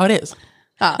 Yeah. Oh, it is.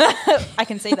 I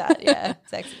can see that. Yeah.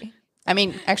 Sexy. I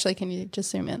mean, actually, can you just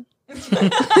zoom in?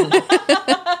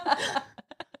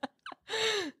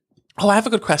 Oh, I have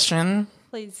a good question.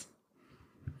 Please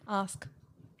ask.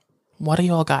 What are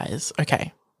your guys?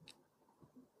 Okay.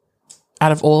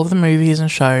 Out of all of the movies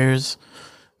and shows,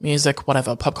 music,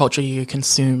 whatever, pop culture you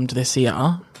consumed this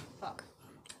year,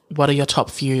 what are your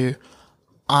top few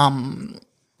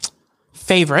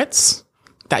favorites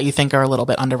that you think are a little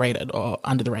bit underrated or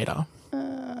under the radar?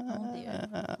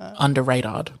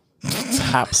 Underrated,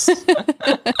 perhaps.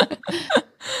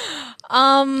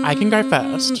 I can go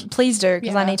first. Please do,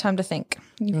 because I Yeah. need time to think.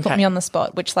 You put Okay. me on the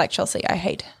spot, which, like Chelsea, I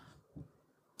hate.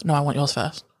 No, I want yours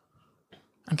first.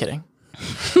 I'm kidding.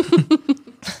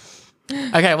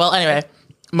 Okay, well, anyway,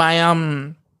 my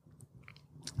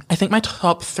I think my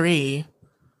top 3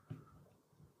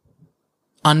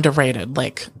 underrated,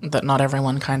 like that not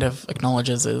everyone kind of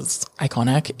acknowledges is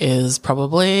iconic, is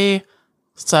probably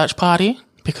Search Party,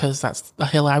 because that's a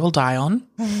hill I will die on.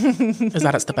 Is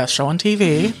that it's the best show on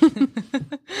TV.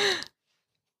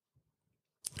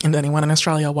 And anyone in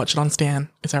Australia watch it on Stan.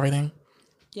 It's everything.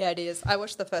 Yeah, it is. I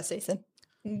watched the first season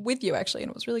with you, actually, and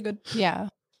it was really good. Yeah.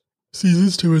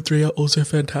 Seasons 2 and 3 are also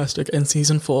fantastic, and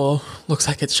season 4 looks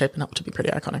like it's shaping up to be pretty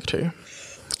iconic too.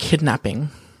 Kidnapping.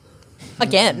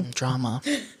 Again. Drama.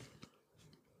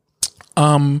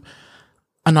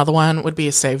 Another one would be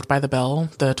Saved by the Bell,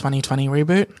 the 2020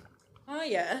 reboot. Oh,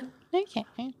 yeah. Okay.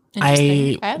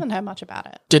 I I haven't heard much about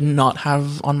it. did not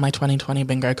have on my 2020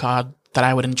 bingo card that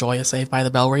I would enjoy a Saved by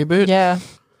the Bell reboot, Yeah.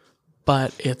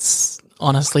 but it's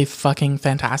honestly fucking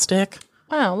fantastic.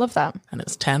 Wow, love that. And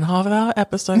it's 10 half-hour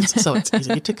episodes, so it's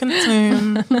easy to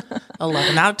consume.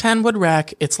 11 out of 10 would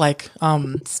wreck. It's like,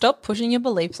 Stop pushing your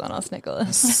beliefs on us,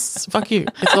 Nicholas. fuck you.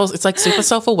 It's like super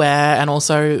self-aware, and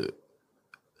also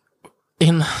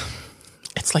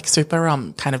it's like super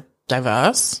kind of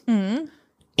diverse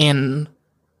in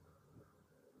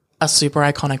a super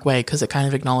iconic way, because it kind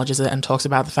of acknowledges it and talks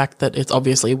about the fact that it's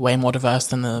obviously way more diverse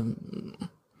than the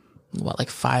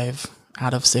 5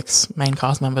 out of 6 main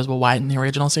cast members were white in the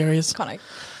original series. Iconic.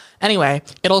 Anyway,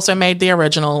 it also made the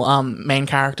original main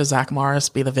character Zach Morris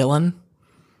be the villain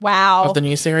Wow. of the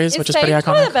new series, which is pretty Saved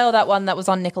by the iconic. Bell, that one that was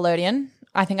on Nickelodeon.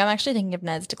 I think I'm actually thinking of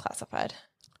Ned's Declassified.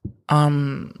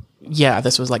 Yeah,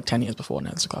 this was like 10 years before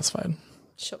Ned's Declassified.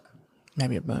 Shook.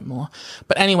 Maybe a bit more.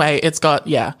 But anyway, it's got,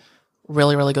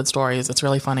 really, really good stories. It's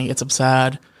really funny. It's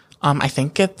absurd. I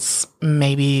think it's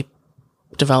maybe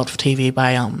developed for TV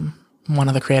by one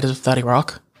of the creators of 30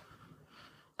 Rock,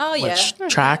 Oh, yeah. which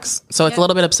tracks. So it's a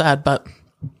little bit absurd, but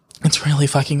it's really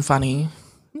fucking funny.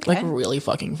 Like, really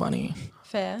fucking funny.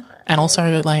 Fair. And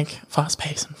also, like,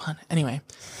 fast-paced and fun. Anyway.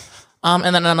 And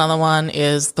then another one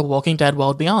is The Walking Dead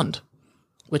World Beyond,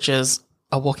 which is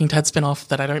a Walking Dead spin-off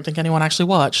that I don't think anyone actually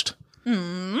watched.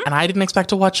 And I didn't expect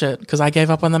to watch it because I gave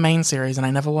up on the main series and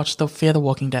I never watched Fear the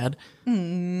Walking Dead.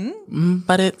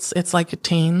 But it's like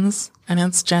teens and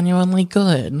it's genuinely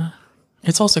good.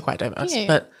 It's also quite diverse, Yeah.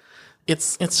 but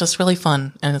It's just really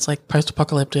fun, and it's like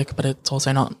post-apocalyptic, but it's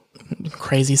also not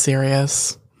crazy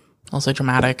serious. Also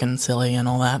dramatic and silly and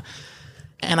all that.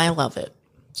 And I love it.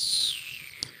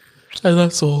 So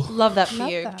that's all. Love that for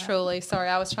you, truly. Sorry,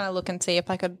 I was trying to look and see if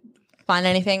I could find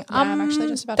anything. I'm actually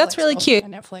just about that's to really cute.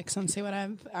 on Netflix and see what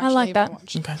I've actually like that.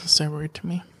 watched. You guys are so rude to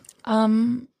me.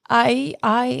 I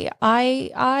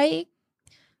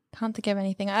can't think of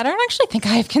anything. I don't actually think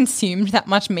I've consumed that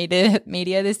much media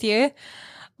this year.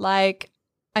 Like,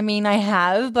 I mean, I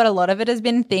have, but a lot of it has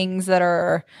been things that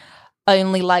are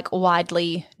only like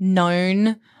widely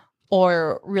known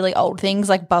or really old things.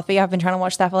 Like Buffy, I've been trying to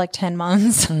watch that for like 10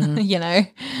 months. You know,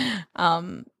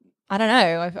 I don't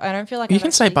know. I don't feel like You I've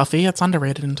can say actually- Buffy. It's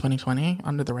underrated in 2020,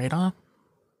 under the radar.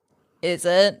 Is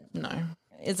it? No,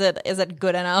 Is it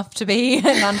good enough to be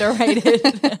an underrated?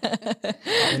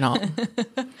 probably not.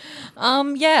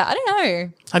 Yeah, I don't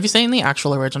know. Have you seen the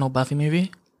actual original Buffy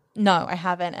movie? No, I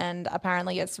haven't, and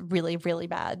apparently it's really, really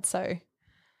bad. So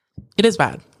It is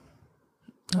bad.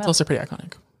 It's also pretty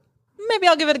iconic. maybe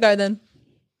I'll give it a go then.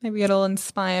 Maybe it'll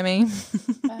inspire me.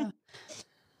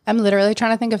 I'm literally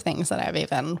trying to think of things that I've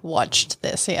even watched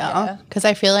this year because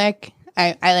I feel like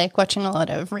I like watching a lot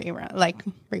of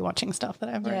rewatching stuff that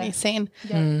I've already seen.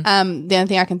 The only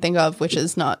thing I can think of, which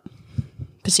is not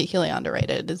particularly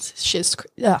underrated, is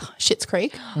Schitt's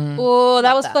Creek. Oh,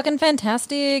 that was fucking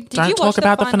fantastic. Did you Don't watch talk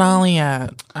about the final? finale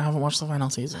yet. I haven't watched the final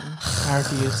season. I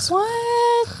refuse.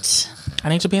 What? I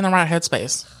need to be in the right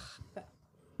headspace.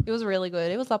 It was really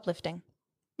good. It was uplifting.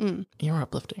 You're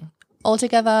uplifting.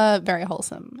 Altogether, very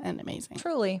wholesome and amazing.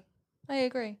 Truly. I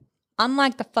agree.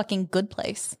 Unlike The Fucking Good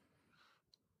Place.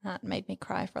 That made me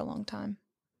cry for a long time.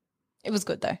 It was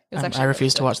good though. It was actually I really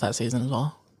refuse to good. watch that season as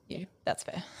well. Yeah, that's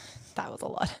fair. That was a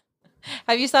lot.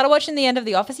 Have you started watching the end of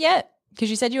The Office yet? Because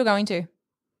you said you were going to.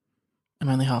 I'm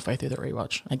only halfway through the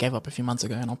rewatch. I gave up a few months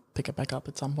ago and I'll pick it back up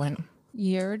at some point.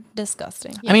 You're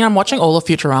disgusting. I mean, I'm watching all of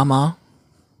Futurama.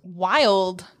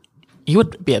 Wild. You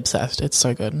would be obsessed. It's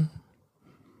so good.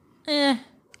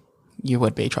 You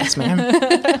would be, trust me.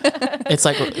 It's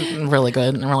like really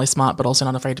good and really smart, but also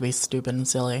not afraid to be stupid and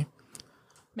silly.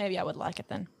 Maybe I would like it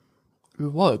then. You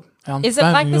would. Is it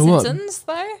like The Simpsons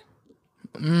though?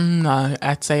 No,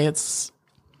 I'd say it's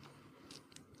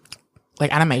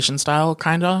like animation style,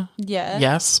 kind of. Yeah.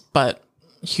 Yes, but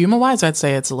humor-wise, I'd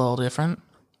say it's a little different.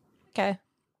 Okay.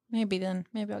 Maybe then.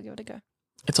 Maybe I'll give it a go.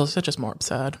 It's also just more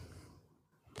absurd.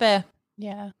 Fair.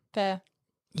 Yeah. Fair.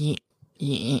 Yeah.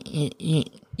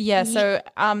 Yeah, so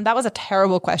that was a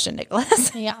terrible question,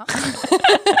 Nicholas. Yeah.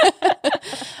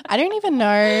 I don't even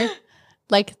know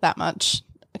like that much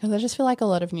because I just feel like a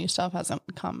lot of new stuff hasn't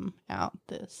come out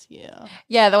this year.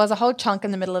 Yeah, there was a whole chunk in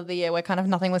the middle of the year where kind of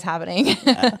nothing was happening.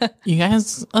 You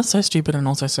guys are so stupid and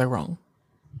also so wrong.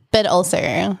 But also,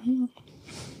 I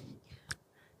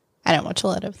don't watch a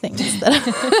lot of things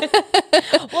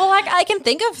that Well, like I can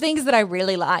think of things that I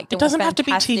really liked. It doesn't have to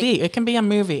be TV. It can be a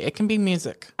movie. It can be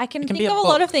music. I can It think be of a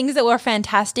lot of things that were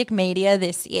fantastic media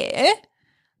this year,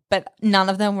 but none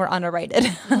of them were underrated.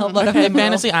 A lot of Okay, them were.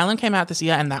 Fantasy Island came out this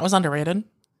year and that was underrated.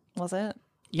 Was it?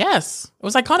 Yes. It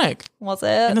was iconic Was in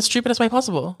it? the stupidest way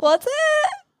possible. Was it?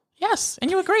 Yes. And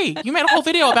you agree. You made a whole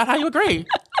video about how you agree.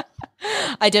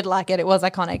 I did like it. It was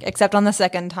iconic. Except on the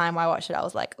second time I watched it, I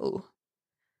was like, ooh,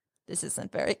 this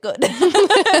isn't very good.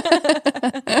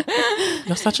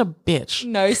 You're such a bitch.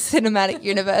 No cinematic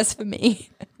universe for me.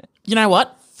 You know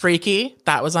what? Freaky.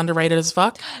 That was underrated as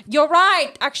fuck. You're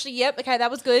right. Actually, yep. Okay, that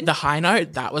was good. The High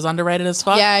Note. That was underrated as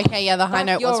fuck. Yeah, okay, yeah, the high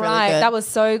note You're was really right. good. That was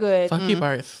so good. Fuck you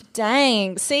both.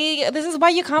 Dang. See, this is why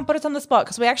you can't put us on the spot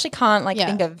because we actually can't Yeah.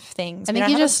 think of things. I we think don't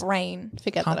you have just- a brain.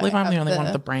 Forget Can't that believe I I'm the have only one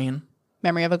with the brain.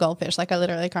 memory of a goldfish. Like I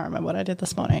literally can't remember what I did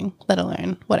this morning, let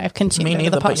alone what I've consumed Me over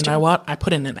neither, the but past you know year. what? I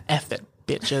put in an effort,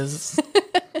 bitches.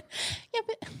 Yeah,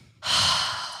 but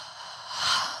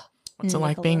What's it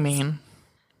like being mean?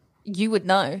 You would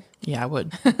know. Yeah, I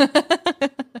would.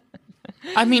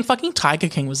 I mean, fucking Tiger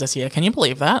King was this year. Can you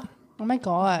believe that? oh my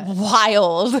god.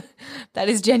 Wild. That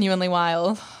is genuinely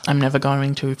wild. I'm never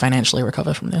going to financially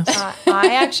recover from this.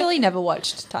 I actually never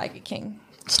watched Tiger King.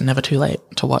 It's never too late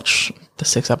to watch the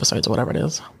 6 episodes or whatever it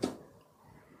is.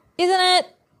 Isn't it?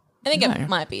 I think No. it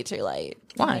might be too late.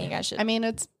 Why? I think I should. I mean,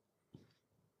 it's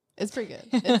pretty good.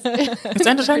 It's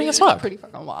entertaining as fuck. Pretty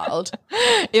fucking wild.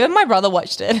 even my brother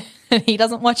watched it. And he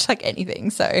doesn't watch like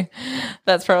anything, so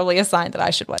that's probably a sign that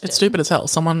I should watch It's it. stupid as hell.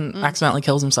 Someone accidentally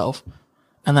kills himself.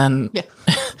 And then Yeah.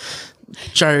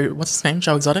 Joe, what's his name?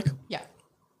 Joe Exotic? Yeah.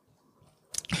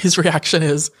 His reaction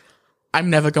is, I'm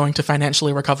never going to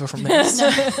financially recover from this.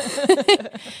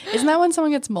 Isn't that when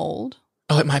someone gets mauled?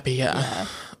 Oh, it might be, yeah.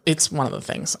 It's one of the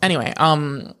things. Anyway,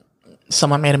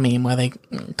 Someone made a meme where they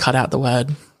cut out the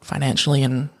word financially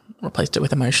and replaced it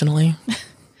with emotionally.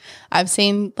 I've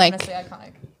seen like Honestly,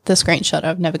 iconic. the screenshot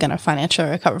of never gonna financially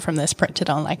recover from this printed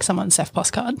on like someone's Seth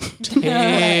postcard.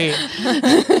 Hey,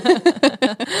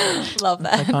 Love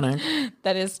that. iconic.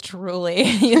 That is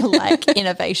truly like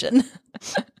innovation.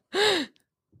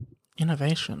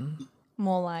 Innovation.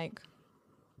 More like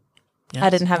Yes. I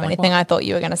didn't have Like anything. what? I thought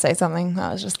you were going to say something.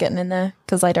 I was just getting in there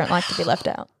because I don't like to be left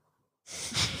out.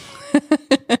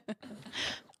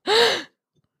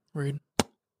 Rude.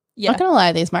 Yeah. Not gonna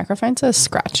lie, these microphones are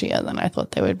scratchier than I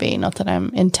thought they would be. Not that I'm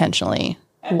intentionally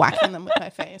whacking them with my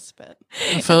face, but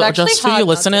For, actually just for hard you not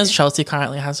listeners, to. Chelsea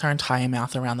currently has her entire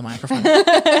mouth around the microphone.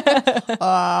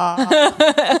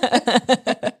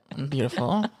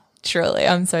 Beautiful. Truly,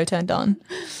 I'm so turned on.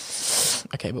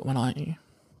 Okay, but when aren't you?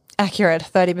 Accurate.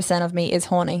 30% of me is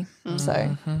horny.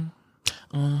 So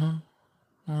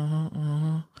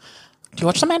Do you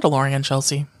watch The Mandalorian,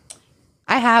 Chelsea?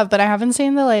 I have, but I haven't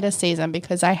seen the latest season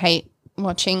because I hate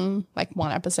watching like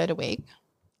one episode a week.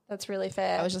 that's really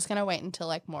fair. I was just gonna wait until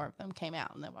like more of them came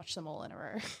out and then watch them all in a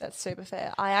row. That's super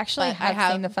fair. I actually But I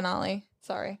have seen have- the finale.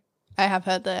 Sorry. I have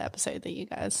heard the episode that you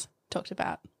guys talked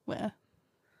about where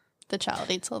the child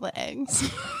eats all the eggs.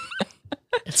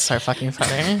 It's so fucking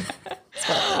funny.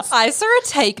 I saw a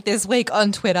take this week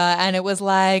on Twitter and it was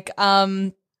like,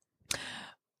 wait,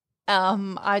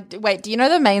 do you know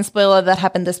the main spoiler that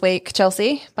happened this week,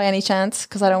 Chelsea, by any chance?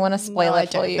 Because I don't want to spoil No, I it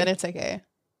for don't, you. but it's okay.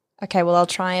 Okay, well, I'll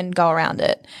try and go around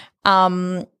it.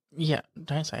 Yeah,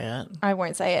 don't say it. I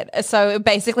won't say it. So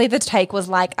basically, the take was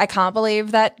like, I can't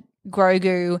believe that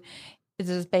Grogu, this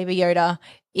is Baby Yoda,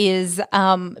 is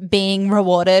being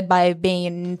rewarded by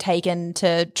being taken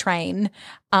to train,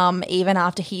 even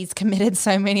after he's committed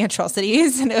so many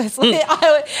atrocities. And it was like,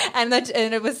 and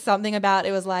it was something about,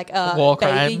 it was like War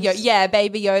Baby crimes?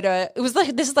 Baby Yoda. It was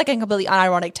like, this is like a completely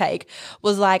unironic take.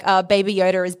 Was like Baby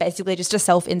Yoda is basically just a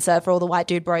self-insert for all the white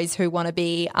dude bros who want to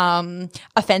be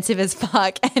offensive as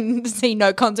fuck and see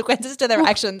no consequences to their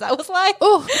actions. I was like,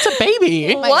 Oh, it's a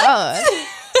baby. My What? God.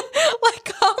 like,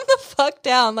 calm the fuck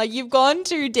down. Like, you've gone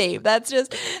too deep. That's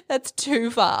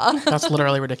too far. That's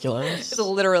literally ridiculous. It's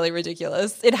literally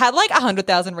ridiculous. It had like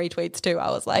 100,000 retweets too. I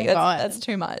was like, Oh, God. that's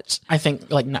too much. I think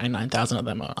like 99,000 of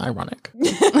them are ironic.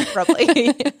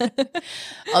 Probably.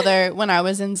 Although when I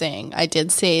was in Zing, I did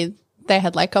see they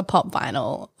had like a pop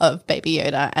vinyl of Baby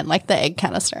Yoda and like the egg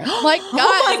canister. And I'm like,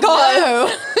 Oh my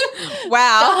God.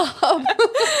 Wow.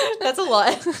 That's a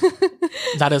lot.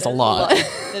 That is a lot.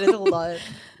 That is a lot.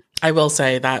 I will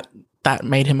say that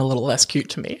made him a little less cute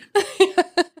to me.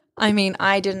 I mean,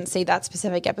 I didn't see that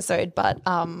specific episode, but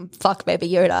fuck Baby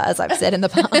Yoda, as I've said in the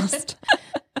past.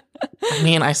 I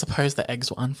mean, I suppose the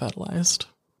eggs were unfertilized.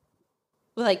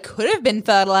 Well, they could have been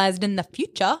fertilized in the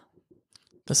future.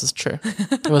 This is true.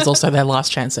 It was also their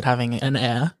last chance at having an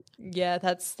heir. Yeah,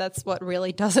 that's what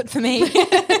really does it for me.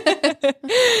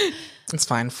 It's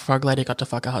fine. Frog Lady got to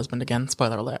fuck her husband again.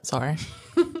 Spoiler alert. Sorry.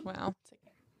 Wow.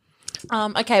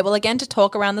 Okay, well, again, to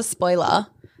talk around the spoiler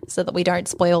so that we don't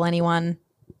spoil anyone,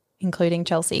 including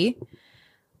Chelsea,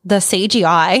 the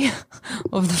CGI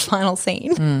of the final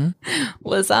scene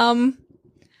was, well,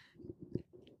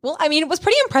 I mean, it was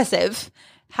pretty impressive.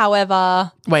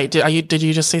 However, Wait, did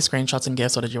you just see screenshots and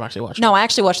gifs, or did you actually watch it? no, I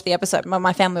actually watched the episode.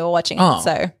 My family were watching it, Oh.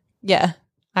 so yeah,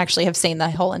 I actually have seen the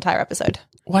whole entire episode.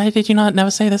 Why did you never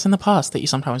say this in the past that you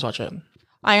sometimes watch it?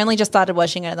 I only just started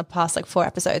watching it in the past like 4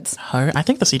 episodes. Oh, I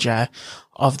think the CGI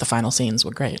of the final scenes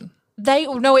were great.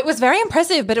 No, it was very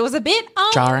impressive, but it was a bit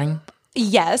Jarring.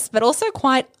 yes, but also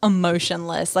quite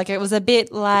emotionless. Like it was a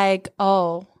bit like,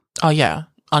 oh, Oh yeah,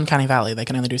 Uncanny Valley. They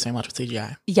can only do so much with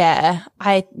CGI. yeah,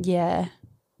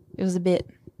 it was a bit,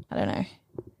 I don't know.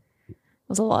 It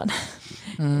was a lot.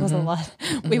 It was a lot.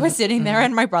 We were sitting there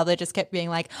and my brother just kept being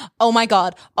like, oh my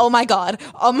God, oh my God,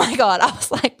 oh my God. I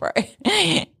was like, bro,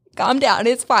 calm down.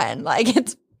 It's fine. Like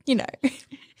it's,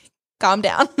 calm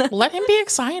down. Let him be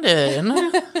excited.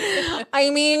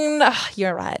 I mean,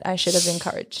 you're right. I should have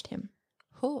encouraged him.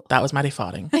 That was Maddie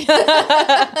farting.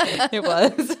 It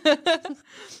was.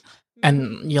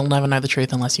 And you'll never know the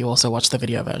truth unless you also watch the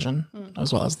video version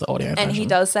as well as the audio version. And he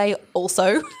does say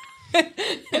also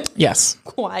Yes.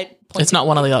 quite It's not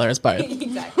one or the other, it's both.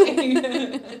 exactly.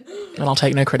 And I'll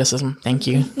take no criticism. Thank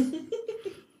you.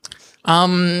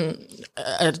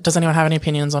 Does anyone have any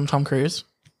opinions on Tom Cruise?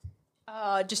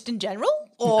 Just in general?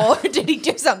 Or did he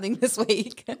do something this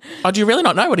week? Oh, do you really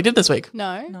not know what he did this week?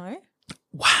 No. No.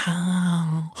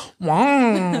 Wow.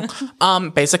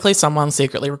 Basically someone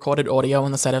secretly recorded audio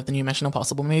on the set of the new Mission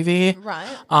Impossible movie. Right.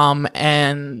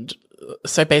 And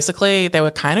So basically, they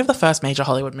were kind of the first major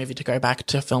Hollywood movie to go back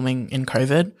to filming in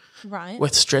COVID Right.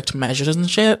 with strict measures and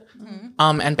shit.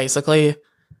 And basically,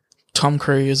 Tom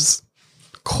Cruise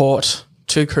caught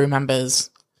 2 crew members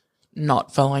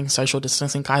not following social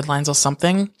distancing guidelines or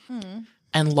something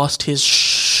and lost his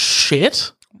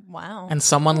shit. Wow. And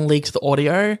someone leaked the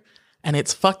audio, and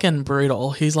it's fucking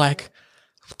brutal. He's like,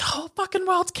 the whole fucking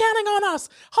world's counting on us.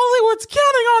 Hollywood's counting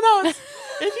on us.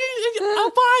 I'll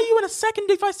buy you in a second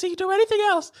if I see you do anything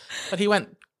else. But he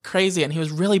went crazy, and he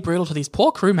was really brutal to these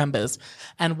poor crew members.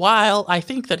 And while I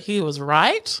think that he was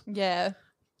right yeah.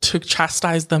 to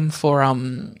chastise them for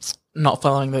not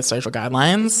following the social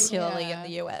guidelines, Purely in the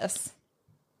US.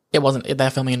 it wasn't. They're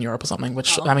filming in Europe or something,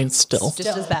 which I mean, still.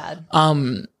 Just as bad.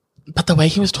 But the way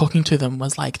he was talking to them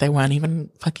was like they weren't even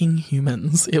fucking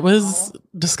humans. It was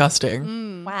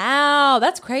disgusting. Wow.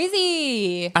 That's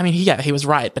crazy. I mean, he was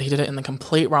right, but he did it in the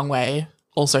complete wrong way.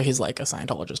 Also, he's like a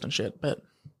Scientologist and shit, but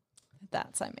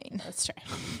That's That's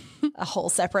true. a whole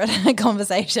separate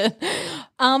conversation.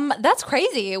 That's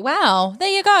crazy. Wow.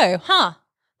 There you go. Huh.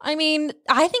 I mean,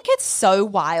 I think it's so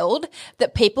wild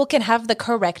that people can have the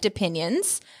correct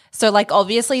opinions. So like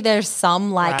obviously there's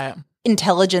some like Right.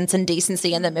 intelligence and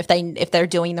decency in them if they're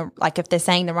doing the like if they're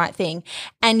saying the right thing,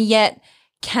 and yet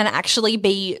can actually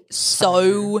be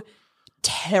so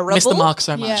terrible. missed the mark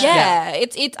so much. Yeah,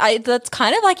 that's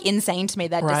kind of like insane to me,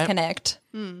 that Right. disconnect.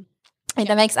 And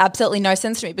that makes absolutely no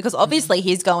sense to me because obviously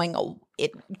he's going,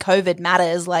 COVID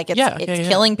matters, like it's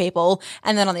killing people.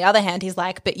 And then on the other hand, he's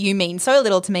like, but you mean so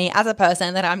little to me as a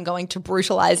person that I'm going to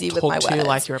brutalize you with my Talk to you words.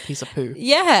 like you're a piece of poo.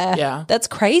 Yeah. Yeah. That's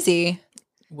crazy.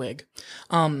 Wig.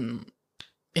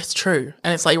 It's true.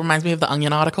 And it's like, it reminds me of the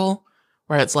Onion article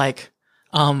where it's like,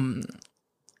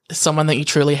 someone that you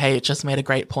truly hate just made a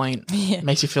great point.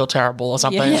 Makes you feel terrible or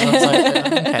something. Yeah. And it's like,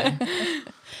 okay.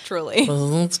 Truly.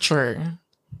 Well, it's true. Yeah.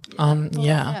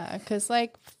 Yeah, because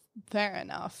like, fair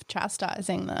enough,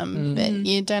 chastising them, but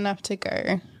you don't have to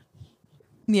go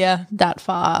Yeah. that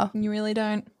far. You really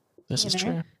don't. This is know?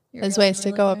 true. There's ways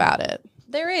to go about it.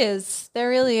 There is. There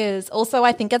really is. Also,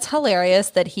 I think it's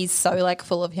hilarious that he's so like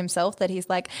full of himself that he's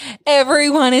like,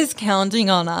 everyone is counting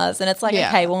on us. And it's like, Yeah.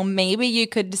 okay, well, maybe you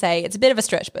could say, it's a bit of a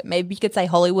stretch, but maybe you could say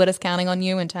Hollywood is counting on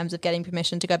you in terms of getting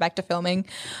permission to go back to filming.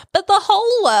 But the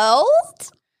whole world,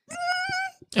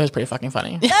 It was pretty fucking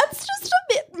funny. that's just a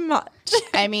bit much.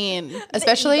 I mean,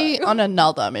 especially on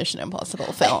another Mission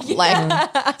Impossible film. Like,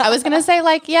 I was going to say,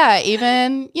 like, yeah,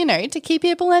 even, to keep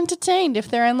people entertained if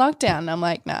they're in lockdown. I'm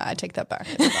like, nah, I take that back.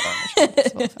 It's another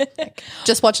Mission Impossible film. Like,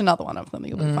 just watch another one of them.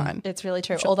 You'll be fine. It's really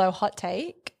true. Although, hot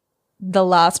take, the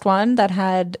last one that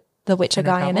had the Witcher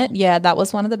guy in it, yeah, that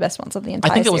was one of the best ones of the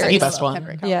entire I think it was series. the best one.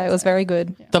 Henry Cavill. Yeah, it was very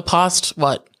good. The past,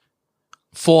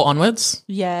 4 onwards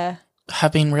Yeah.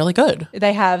 have been really good.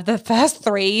 They have the first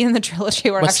 3 in the trilogy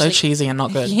were We're actually so cheesy and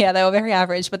not good. Yeah, they were very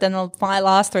average, but then the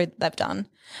last 3 that they've done.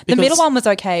 The Because middle one was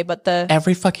okay, but the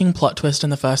Every fucking plot twist in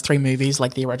the first 3 movies,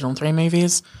 like the original 3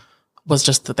 movies, was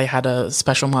just that they had a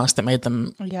special mask that made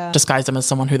them disguise them as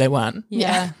someone who they weren't.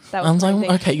 yeah, that I was was my like,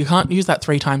 thing. okay, you can't use that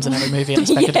 3 times in every movie and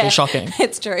expect it to Yeah, be shocking.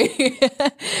 It's true.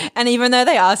 And even though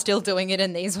they are still doing it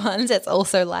in these ones, it's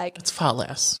also like It's far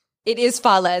less. it is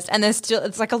far less, and there's still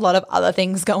it's like a lot of other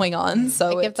things going on.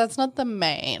 So Like, if it's, that's not the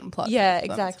main plot. yeah, twist,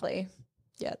 then exactly.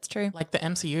 Yeah, it's true. Like the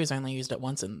MCU's only used it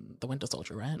once in The Winter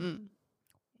Soldier, right?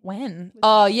 When?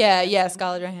 Oh yeah,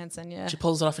 Scarlett Johansson. Yeah. She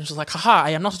pulls it off and she's like, haha, I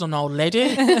am not an old lady.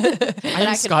 I am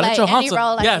can Scarlett play any Johansson.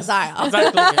 role I yes, desire.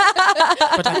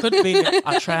 exactly. But I could be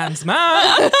a trans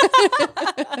man.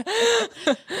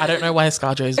 I don't know why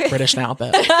ScarJo is British now,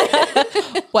 but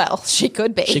Well, she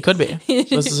could be. she could be.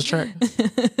 This is true.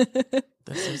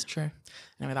 This is true.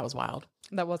 Anyway, that was wild.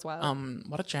 That was wild.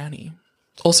 What a journey.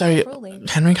 Also, Truly.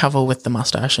 Henry Cavill with the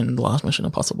mustache in The Last Mission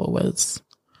Impossible was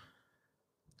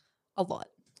A lot.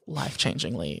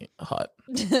 life-changingly hot.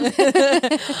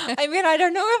 I mean, I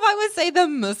don't know if I would say the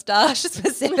mustache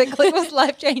specifically was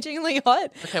life-changingly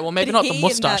hot. Okay, well, maybe But not the he in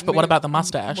mustache, that but what movie- about the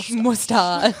mustache?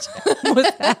 Mustache.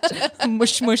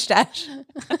 Mustache.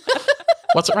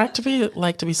 What's it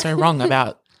like to be so wrong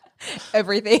about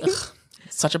Everything.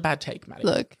 such a bad take, Maddie?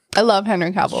 Look, I love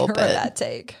Henry Cavill, For but that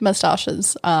take.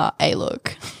 mustaches are a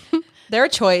look. They're a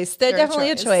choice. They're They're a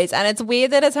definitely a choice. choice. And it's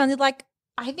weird that it's only like,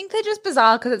 I think they're just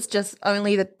bizarre because it's just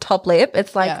only the top lip.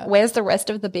 It's like, Yeah. where's the rest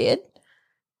of the beard?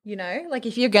 You know, like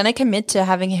if you're going to commit to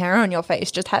having hair on your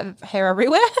face, just have hair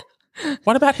everywhere.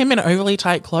 What about him in overly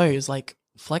tight clothes, like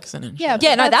flexing and shit? Yeah,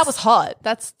 Yeah, no, that that's- was hot.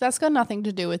 That's got nothing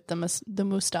to do with the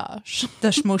mustache.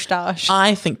 The mustache.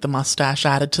 I think the mustache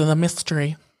added to the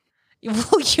mystery.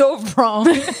 Well, you're wrong.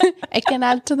 It can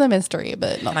add to the mystery,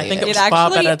 but not I think it leave was far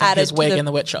actually better than added his to wig the in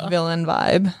The Witcher. villain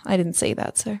vibe. I didn't see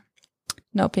that, so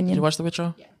no Did opinion. you watch The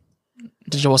Witcher? Yeah.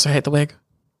 Did you also hate the wig?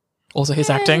 Also his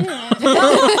acting?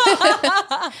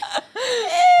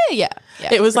 Yeah.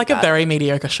 It was like a very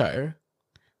mediocre show.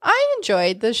 I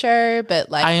enjoyed the show, but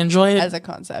like I enjoyed as a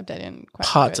concept, I didn't quite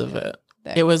parts enjoy of it.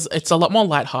 the- It's a lot more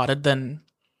lighthearted than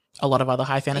a lot of other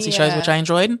high fantasy shows, Yeah. which I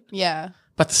enjoyed. Yeah.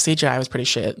 But the CGI was pretty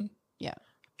shit. Yeah.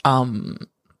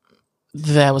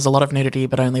 There was a lot of nudity,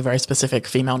 but only very specific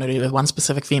female nudity with one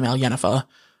specific female, Yennefer,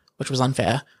 which was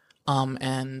unfair.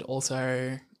 And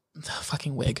also the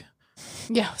fucking wig.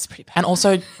 Yeah, it was pretty bad. And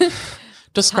also The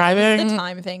describing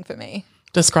time thing for me.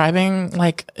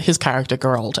 like his character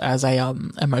Geralt as a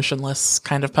emotionless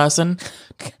kind of person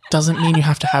doesn't mean you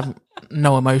have to have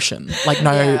no emotion, like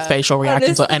no Yeah. facial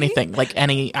reactions or Honestly. anything, like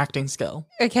any acting skill.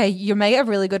 Okay, you make a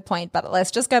really good point, but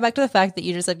let's just go back to the fact that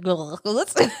you just said,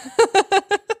 let's.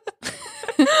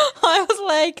 I was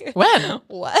like, When?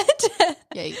 what?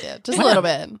 Yeah, you did. Just a little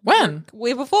bit. When?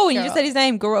 Way before when you just Geralt. said his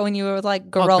name, when you were like Oh,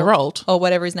 Geralt, Geralt. or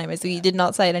whatever his name is, so you did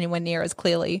not say it anywhere near as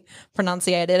clearly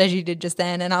pronunciated as you did just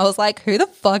then, and I was like, who the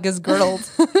fuck is Geralt?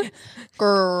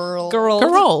 Girl. Geralt.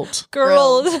 Geralt.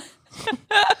 Geralt.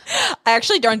 I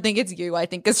actually don't think it's you. I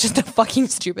think it's just a fucking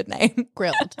stupid name.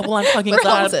 Grilled. Well, I'm fucking We're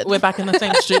glad sponsored. we're back in the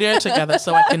same studio together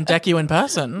so I can deck you in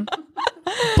person.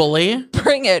 Bully.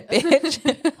 Bring it, bitch.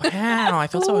 Wow, I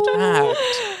feel so attacked.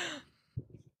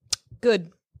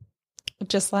 Good.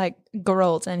 Just like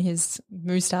Geralt and his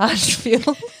moustache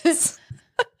feels.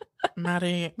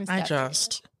 Maddie, Mustachio.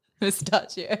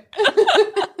 Mustachio.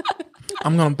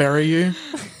 I'm going to bury you.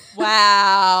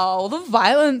 Wow, the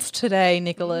violence today,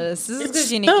 Nicholas. This is It's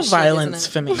because you need the to violence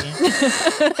shit, for me.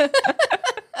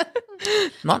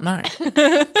 Not no.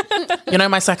 You know,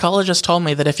 my psychologist told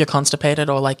me that if you're constipated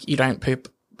or like you don't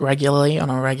poop regularly on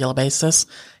a regular basis,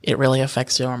 it really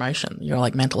affects your emotion, your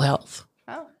like mental health.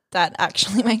 That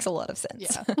actually makes a lot of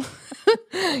sense.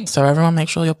 Yeah. So everyone make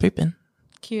sure you're pooping.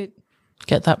 Cute.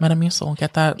 Get that Metamucil,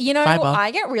 get that You know, fiber. I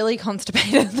get really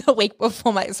constipated the week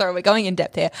before my. Sorry, we're going in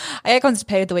depth here. I get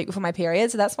constipated the week before my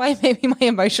period, so that's why maybe my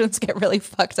emotions get really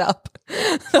fucked up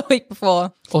the week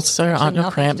before. Also, aren't your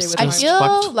nothing to do cramps with I Just feel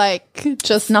fucked? like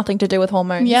just Nothing to do with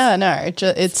hormones. yeah, no,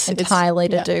 it's entirely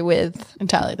to yeah, do with.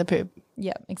 entirely the poop.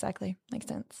 Yeah, exactly. Makes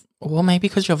sense. Well, maybe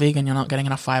because you're vegan, you're not getting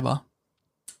enough fiber.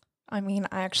 I mean,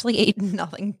 I actually eat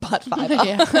nothing but fiber.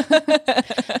 Yeah.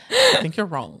 I think you're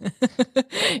wrong.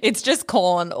 It's just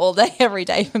corn all day, every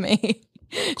day for me.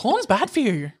 Corn's bad for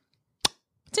you.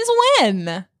 Since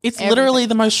when? It's literally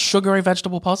the most sugary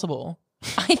vegetable possible.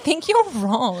 I think you're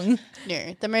wrong.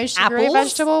 No, the most sugary Apples?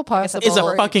 vegetable possible It's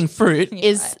a fucking fruit.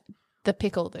 is the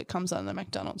pickle that comes on the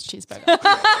McDonald's cheeseburger.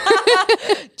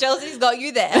 Chelsea's got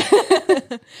you there.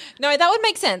 No, that would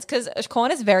make sense because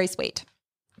corn is very sweet.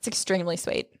 It's extremely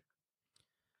sweet.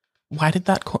 Why did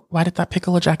that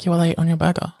pickle ejaculate on your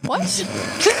burger? What?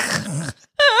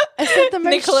 I said the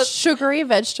most Nicholas sugary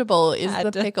vegetable is had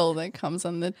the to- pickle that comes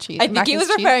on the cheese. I think he was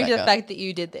Macca's referring to the cheeseburger. fact that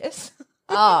you did this.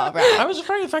 Oh, right. I was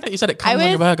referring to the fact that you said it comes on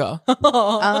your was- burger.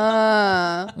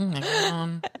 Ah. Oh my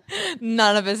god.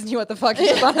 None of us knew what the fuck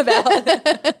he was on about.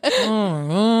 Oh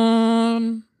my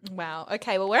god. Wow.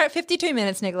 Okay, well, we're at 52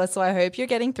 minutes, Nicholas, so I hope you're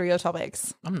getting through your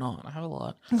topics. I'm not. I have a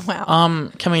lot. Wow.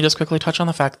 Can we just quickly touch on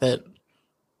the fact that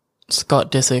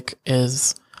Scott Disick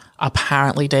is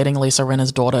apparently dating Lisa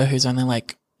Rinna's daughter, who's only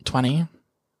like 20,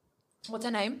 What's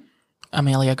her name?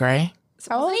 Amelia Gray.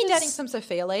 So wasn't he old dating is- some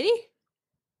Sophia lady?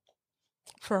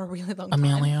 For a really long time.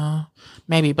 Amelia,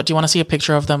 maybe. But do you want to see a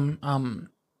picture of them?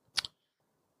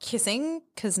 Kissing?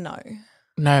 Because no.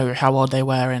 No, how old they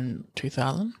were in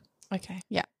 2000. Okay.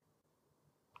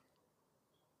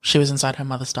 She was inside her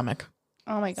mother's stomach.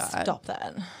 Oh my god. Stop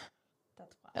that.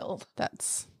 That's wild.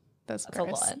 That's That's a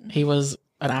gross. lot. He was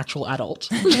an actual adult,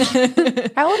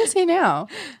 How old is he now?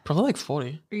 probably like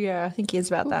 40. Yeah, I think he is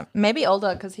about that. Maybe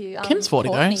older because he. Kim's 40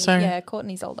 though, Courtney- so- yeah,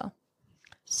 Courtney's older.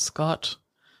 Scott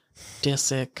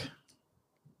Disick.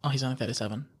 Oh, he's only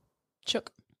 37.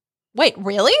 Shook. Wait,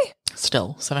 really?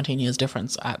 Still, 17 years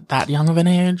difference at that young of an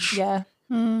age. Yeah.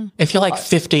 If you're like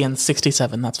 50 and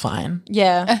 67, that's fine.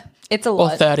 Yeah. It's a Or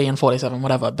lot. 30 and 47,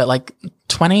 whatever. But like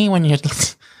 20 when you're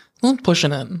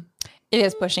pushing it. It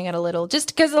is pushing it a little just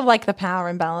because of like the power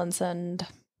imbalance and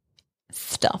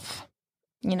stuff.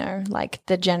 You know, like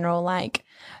the general like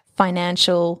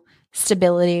financial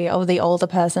stability of the older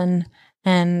person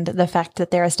and the fact that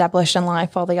they're established in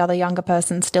life while the other younger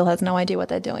person still has no idea what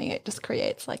they're doing. It just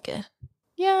creates like a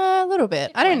Yeah, a little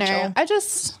bit. I don't know. Differential. I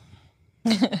just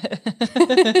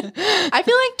I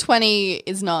feel like 20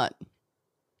 is not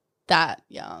that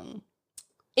young.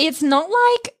 It's not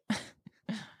like,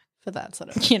 For that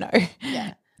sort of. you know,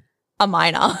 Yeah. a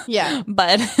minor. Yeah.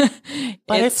 But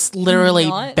it's literally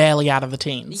not- barely out of the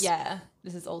teens. Yeah,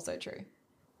 this is also true.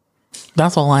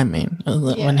 That's all I mean. Is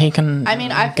that when he can I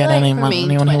mean, I feel get like anyone, for me,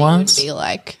 anyone 20 he wants. would be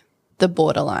like the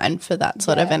borderline for that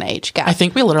sort of an age gap. I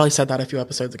think we literally said that a few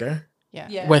episodes ago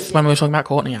Yeah. with when we were talking about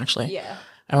Courtney, actually. Yeah.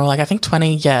 And we're like, I think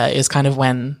 20, is kind of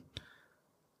when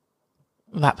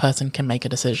that person can make a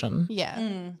decision,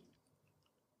 Yeah.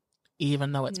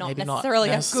 even though it's Not maybe necessarily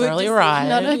a not good necessarily decision. right.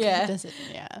 Not a Yeah. good decision.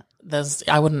 Yeah.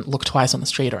 I wouldn't look twice on the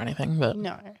street or anything, but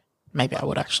No. maybe I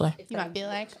would actually. You might be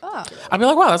like, oh, I'd be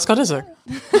like, wow, that's Scott Disick.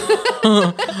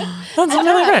 That's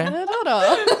really great.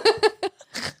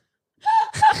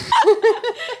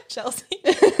 Chelsea.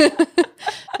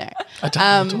 I don't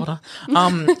have a daughter.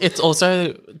 It's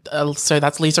also so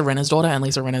that's Lisa Rinna's daughter, and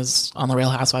Lisa Rinna's on the Real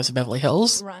Housewives of Beverly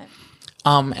Hills. Right.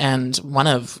 And one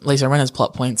of Lisa Rinna's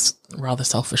plot points, rather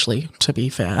selfishly, to be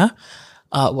fair,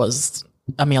 was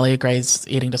Amelia Gray's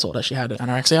eating disorder. She had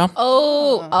anorexia.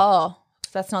 Oh.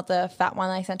 That's not the fat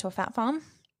one they sent to a fat farm?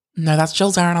 No, that's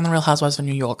Jill Zarin on the Real Housewives of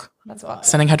New York, That's what.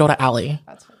 sending her daughter Allie.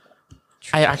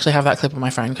 I actually have that clip on my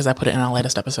phone because I put it in our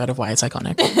latest episode of Why It's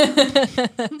Iconic.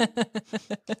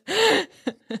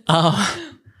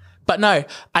 But no,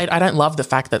 I don't love the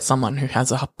fact that someone who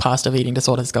has a past of eating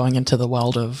disorders is going into the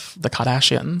world of the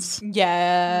Kardashians,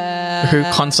 Yeah. who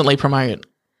constantly promote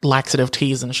laxative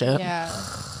teas and shit. yeah.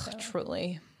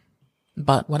 Truly.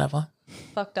 But whatever.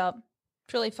 Fucked up.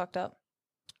 Truly fucked up.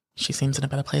 She seems in a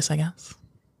better place, I guess.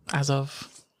 As of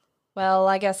Well,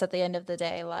 I guess at the end of the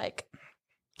day, like,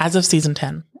 season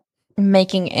 10.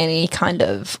 making any kind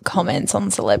of comments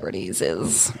on celebrities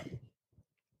is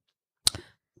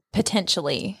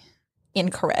potentially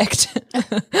incorrect.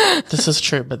 This is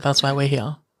true, but that's why we're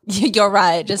here. You're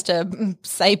right, just to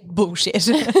say bullshit.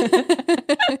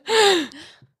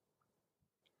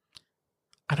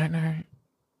 I don't know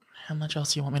how much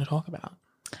else you want me to talk about.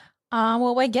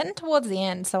 Well, we're getting towards the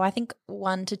end, so I think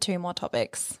 1 to 2 more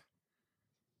topics.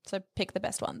 So pick the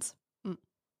best ones.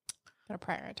 Gotta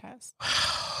prioritize.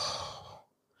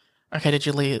 Okay, did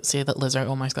you see that Lizzo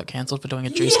almost got cancelled for doing a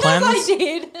juice cleanse? I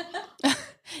did.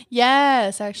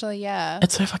 Yes, actually, yeah.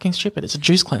 It's so fucking stupid. It's a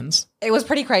juice cleanse. It was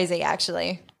pretty crazy,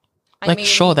 actually.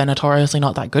 Sure, they're notoriously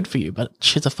not that good for you, but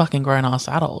she's a fucking grown-ass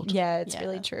adult. Yeah, it's Yeah.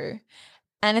 really true.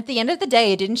 And at the end of the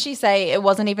day, didn't she say it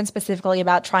wasn't even specifically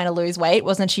about trying to lose weight?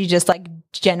 Wasn't she just like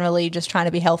generally just trying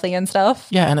to be healthy and stuff?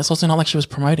 Yeah, and it's also not like she was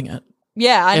promoting it.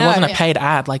 Yeah, I It know. wasn't a paid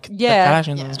ad like Yeah.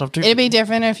 the Kardashians and stuff do. It'd be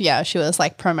different if, she was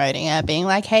like promoting it, being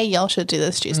like, hey, y'all should do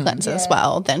this juice cleanse as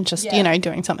well, than just,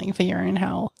 doing something for your own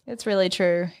health. It's really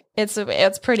true.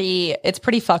 It's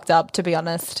pretty fucked up, to be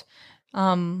honest.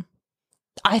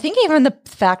 I think even the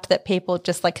fact that people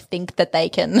just like think that they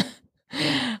can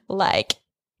like,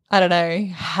 I don't know,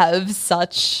 have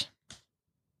such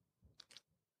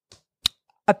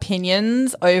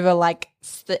opinions over like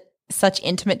such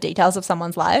intimate details of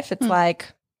someone's life. It's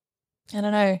like, I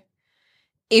don't know.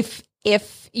 If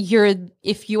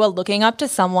you are looking up to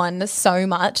someone so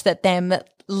much that them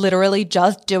literally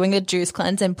just doing a juice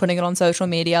cleanse and putting it on social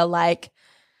media like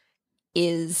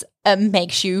is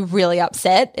makes you really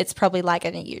upset, it's probably like,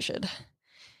 I think you should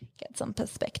get some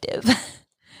perspective.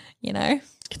 You know?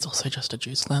 It's also just a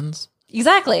juice cleanse.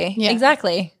 Exactly. Yeah.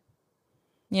 Exactly.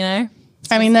 You know?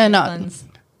 I mean, they're not Cleanse.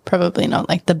 probably not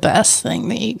like the best thing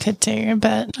that you could do,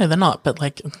 but No, they're not, but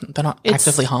like they're not It's-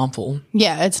 actively harmful.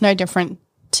 yeah, it's no different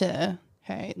to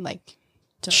her, like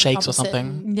to Shakes or opposite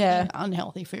something. Yeah.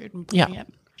 unhealthy food. And Yeah. putting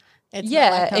it. It's Yeah,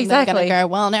 not like I'm exactly. gonna go,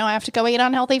 well, now I have to go eat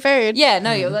unhealthy food. Yeah,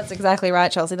 no, that's exactly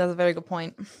right, Chelsea. That's a very good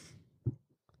point.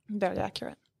 Very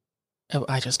accurate. Oh,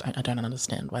 I don't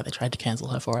understand why they tried to cancel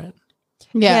her for it.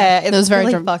 Yeah, it's it was very,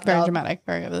 really fucked very up. dramatic,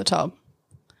 very over the top.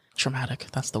 Dramatic,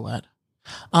 that's the word.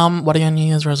 What are your New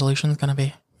Year's resolutions going to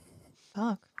be?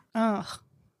 Fuck. Ugh.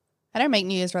 I don't make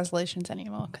New Year's resolutions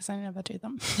anymore because I never do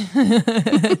them.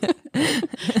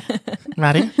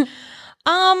 Maddie?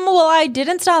 Well, I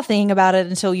didn't start thinking about it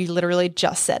until you literally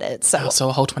just said it. So So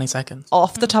a whole 20 seconds.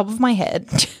 off the top of my head.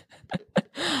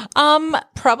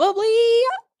 Probably,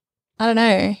 I don't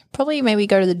know. Probably maybe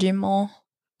go to the gym more.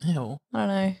 Ew. I don't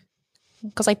know.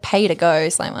 Because I pay to go,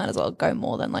 so I might as well go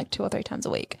more than like 2 or 3 times a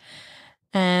week.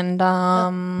 And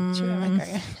Should I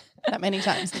go that many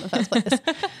times in the first place?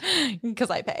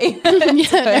 because I pay. Yeah,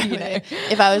 So, no, you know.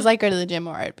 If I was like go to the gym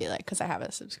more, I'd be like, because I have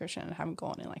a subscription and haven't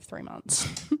gone in like 3 months.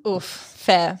 Oof,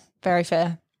 fair, very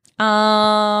fair.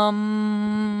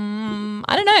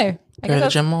 I don't know. I Go to the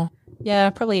that's- gym more? Yeah,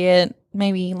 probably it.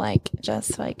 Maybe like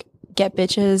just like get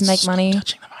bitches, make money.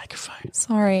 Touching the microphone.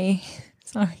 Sorry.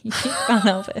 Sorry, you can't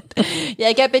help it.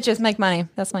 Yeah, get bitches, make money.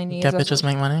 That's my New Year's Get resolution. bitches,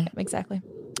 make money. Exactly.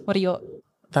 What are your...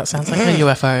 That sounds like a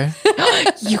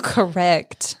UFO. You're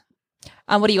correct.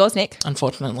 What are yours, Nick?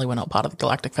 Unfortunately, we're not part of the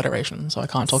Galactic Federation, so I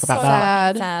can't talk about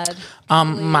that. Sad.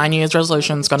 My New Year's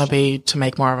resolution is going to be to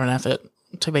make more of an effort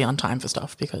to be on time for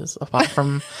stuff, because apart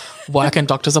from work and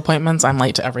doctor's appointments, I'm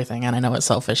late to everything, and I know it's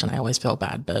selfish and I always feel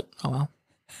bad, but oh well.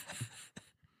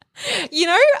 You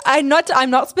know, I'm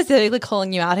not specifically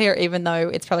calling you out here, even though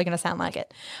it's probably going to sound like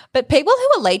it. But people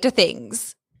who are late to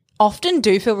things often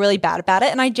do feel really bad about it.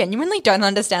 And I genuinely don't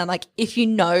understand, like, if you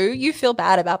know you feel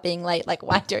bad about being late, like,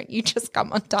 why don't you just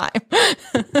come on time?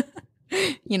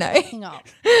 You know? Hang up.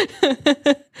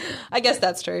 I guess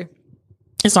that's true.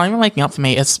 It's not even waking up for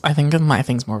me. I think my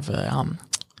thing's more of a,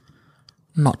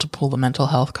 not to pull the mental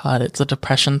health card, it's a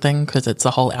depression thing, because it's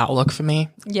a whole outlook for me.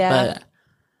 Yeah. But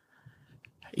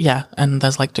yeah, and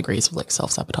there's like degrees of like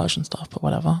self-sabotage and stuff, but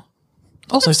whatever.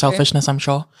 Also selfishness, I'm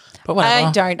sure. But whatever.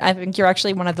 I don't. I think you're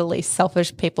actually one of the least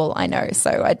selfish people I know.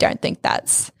 So I don't think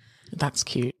that's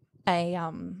cute.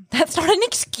 that's not an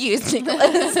excuse,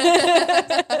 Nicholas.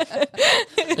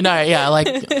 No, yeah, like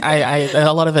I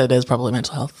a lot of it is probably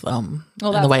mental health, and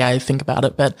the way I think about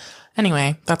it. But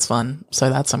anyway, that's fun. So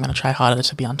I'm going to try harder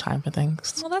to be on time for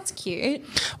things. Well, that's cute.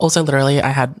 Also, literally, I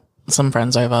had some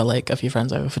friends over, like a few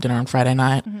friends over for dinner on Friday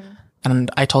night,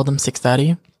 and I told them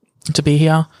 6:30 to be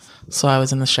here. So I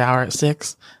was in the shower at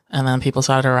 6, and then people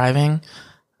started arriving,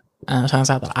 and it turns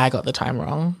out that I got the time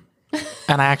wrong,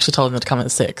 and I actually told them to come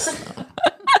at 6.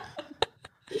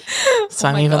 So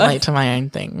I'm even late to my own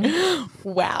thing.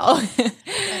 Wow.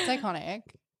 That's iconic.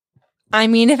 I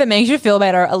mean, if it makes you feel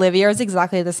better, Olivia is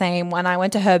exactly the same. When I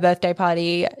went to her birthday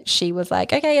party, she was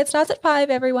like, okay, it starts at 5,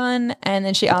 everyone. And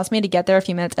then she asked me to get there a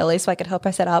few minutes early so I could help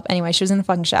her set up. Anyway, she was in the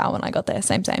fucking shower when I got there.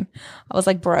 Same. I was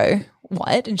like, bro,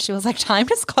 what? And she was like, time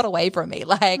just got away from me.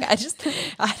 Like, I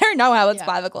don't know how it's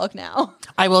 5 o'clock now.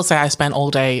 I will say I spent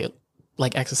all day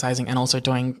like exercising and also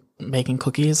making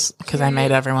cookies, because I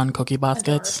made everyone cookie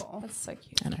baskets. Adorable. That's so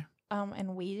cute. I know.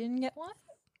 And we didn't get one?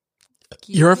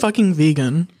 You're a fucking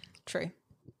vegan. True.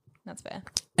 That's fair.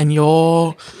 And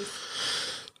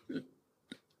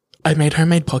I made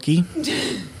homemade pocky.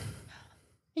 And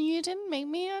you didn't make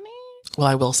me any? Well,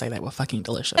 I will say they were fucking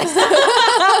delicious.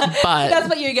 But That's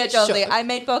what you get, Josie. I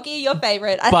made Pocky, your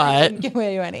favorite. I But- didn't give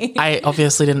you any. I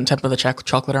obviously didn't temper the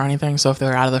chocolate or anything, so if they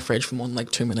were out of the fridge for more than like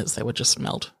 2 minutes, they would just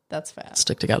melt, That's fair.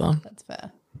 stick together. That's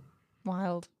fair.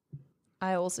 Wild.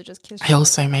 I also just kissed I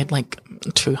also made like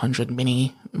 200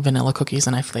 mini vanilla cookies,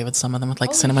 and I flavored some of them with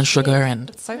like cinnamon sugar, and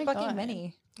It's so my fucking God.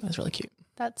 many. it was really cute.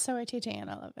 That's so OTT and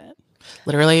I love it.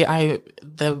 Literally,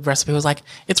 the recipe was like,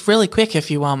 it's really quick if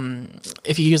you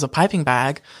use a piping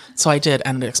bag. So I did,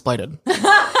 and it exploded.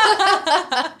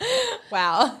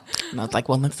 Wow. And I was like,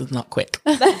 well, this is not quick.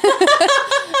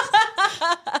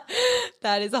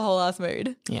 That is a whole ass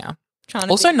mood. Yeah. Trying to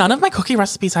Also, think- none of my cookie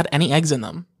recipes had any eggs in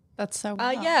them. That's so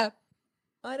wild. yeah.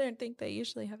 I don't think they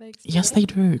usually have eggs. Yes, they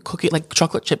do.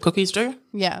 Chocolate chip cookies do,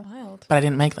 Yeah. Wild. but I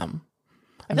didn't make them.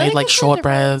 I feel made like like it's like the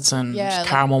shortbreads and yeah, like-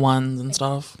 caramel ones and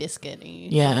stuff. Biscuity.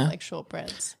 Yeah. Like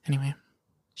shortbreads. Anyway,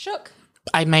 Shook.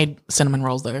 I made cinnamon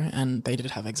rolls though, and they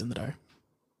did have eggs in the dough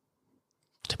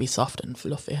to be soft and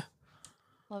fluffy,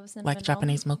 Love cinnamon like roll.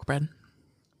 Japanese milk bread.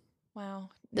 Wow.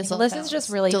 This all Nicholas is just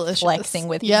sounds really delicious. flexing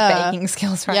with Yeah. his baking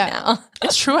skills right Yeah. now.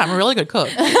 It's true. I'm a really good cook.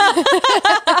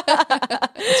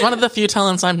 It's one of the few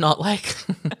talents I'm not like,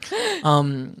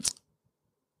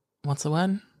 what's the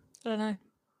word? I don't know.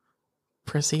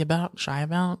 Prissy about, shy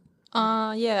about.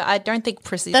 Yeah, I don't think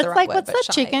prissy's That's the right like, word. what's but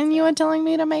that shy chicken is you it. were telling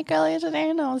me to make earlier today?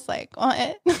 And I was like,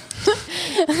 what?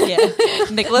 Yeah.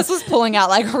 Nicholas was pulling out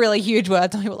like really huge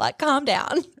words and we were like, calm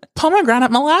down.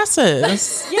 Pomegranate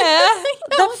molasses. Yeah.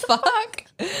 the fuck?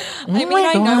 I mean, my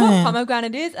I know God. what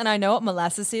pomegranate is and I know what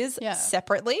molasses is Yeah.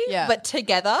 separately, Yeah. but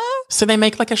together, So they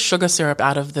make like a sugar syrup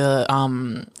out of the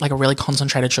like a really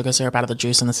concentrated sugar syrup out of the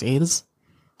juice and the seeds.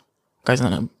 Goes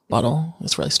in a bottle.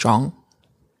 It's really strong.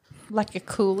 like a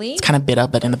coolie. It's kind of bitter,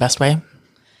 but in the best way.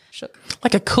 Shook.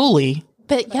 Like a coolie.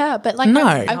 But yeah, but like, No.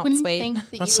 I Not wouldn't sweet. think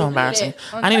that That's you so would eat embarrassing. it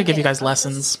on I need to give you pancakes. guys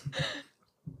lessons.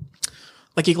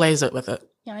 Like you glaze it with it.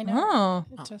 Yeah, I know.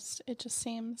 Oh. It just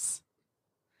seems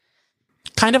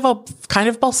Kind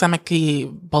of balsamic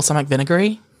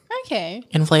vinegary okay.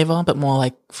 in flavor, but more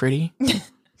like fruity.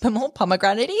 But more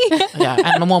pomegranate-y. Yeah,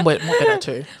 and more bitter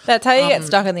too. That's how you get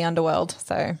stuck in the underworld.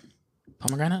 So,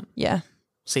 Pomegranate yeah.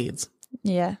 seeds.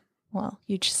 Yeah. Well,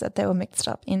 you just said they were mixed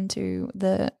up into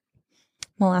the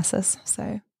molasses.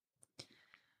 So,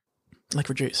 Like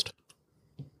reduced.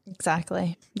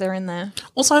 exactly. They're in there.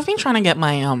 Also, I've been trying to get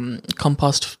my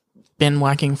compost been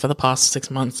working for the past 6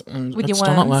 months and With it's your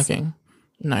still not worms? working.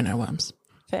 No worms.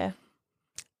 Fair.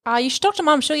 You should talk to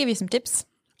Mum. She'll give you some tips.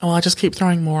 Oh, I just keep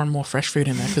throwing more and more fresh food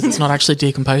in there because it's not actually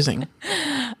decomposing.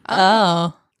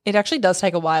 Oh. It actually does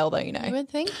take a while, though, you I know. would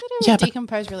think that it Yeah, would but-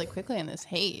 decompose really quickly in this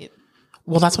heat.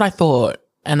 Well, that's what I thought.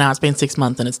 And now it's been 6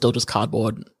 months and it's still just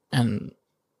cardboard and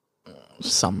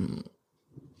some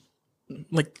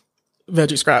like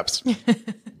veggie scraps.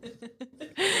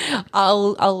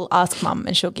 I'll ask Mum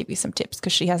and she'll give you some tips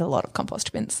because she has a lot of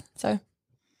compost bins. So,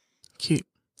 Cute.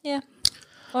 yeah.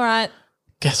 All right.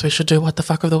 Guess we should do what the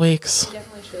fuck of the weeks.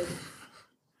 Definitely should.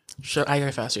 Should I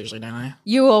go first usually, don't I?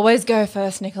 You always go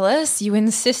first, Nicholas. You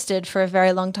insisted for a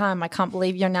very long time. I can't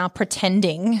believe you're now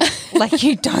pretending like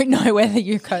you don't know whether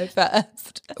you go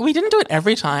first. We didn't do it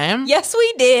every time. Yes,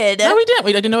 we did. No, we didn't.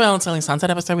 We didn't do it on Selling Sunset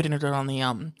episode. We didn't do it on the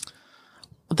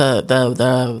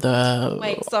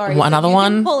Wait, sorry. another you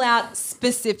one. didn't pull out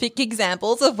specific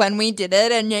examples of when we did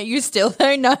it, and yet you still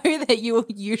don't know that you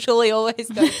usually always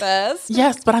go first.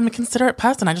 Yes, but I'm a considerate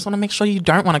person. I just want to make sure you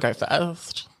don't want to go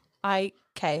first.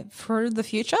 Okay, for the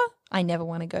future, I never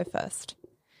want to go first.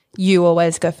 You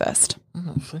always go first.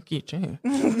 Oh, fuck you too.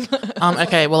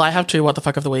 Okay, well, I have 2 what the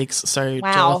fuck of the weeks, so deal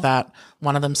Wow. with that.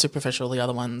 One of them superficial, the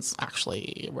other one's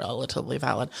actually relatively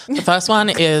valid. The first one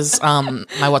is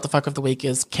my what the fuck of the week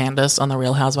is Candace on the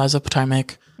Real Housewives of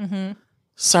Potomac. Mm-hmm.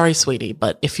 Sorry, sweetie,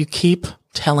 but if you keep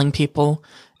telling people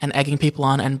and egging people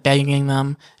on and begging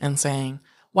them and saying,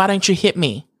 why don't you hit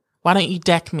me? Why don't you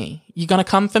deck me? You gonna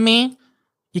come for me?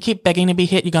 You keep begging to be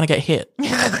hit, you're going to get hit.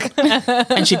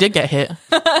 And she did get hit.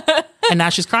 And now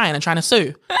she's crying and trying to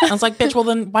sue. I was like, bitch, well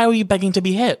then why were you begging to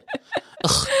be hit?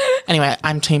 Ugh. Anyway,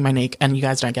 I'm Team Monique and you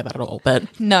guys don't get that at all.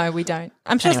 But No, we don't.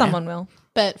 I'm sure Anyway. someone will.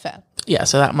 But fair. yeah,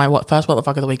 so that my first what the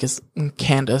fuck of the week is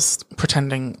Candace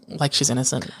pretending like she's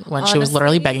innocent when she was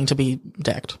literally begging to be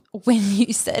decked. When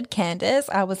you said Candace,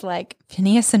 I was like,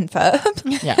 Phineas and Ferb?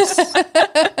 Yes.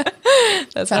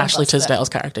 That's Ashley Tisdale's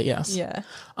character, yes. Yeah.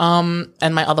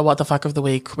 And my other what the fuck of the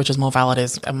week, which is more valid,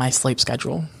 is my sleep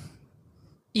schedule.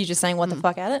 You just saying what the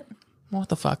fuck at it? What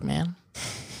the fuck, man?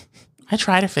 I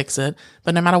try to fix it,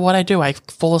 but no matter what I do, I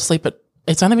fall asleep at.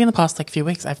 It's only been the past few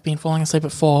weeks. I've been falling asleep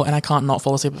at 4, and I can't not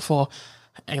fall asleep at 4.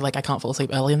 I can't fall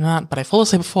asleep earlier than that, but I fall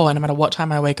asleep at 4, and no matter what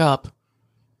time I wake up,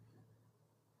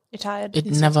 You're tired? it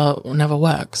never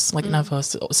works. Never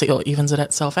evens it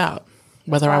itself out.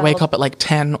 Whether I wake up at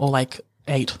 10 or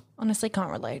 8. Honestly,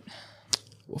 can't relate.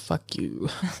 Well, fuck you.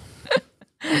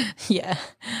 Yeah.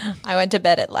 I went to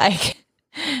bed at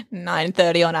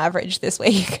 9:30 on average this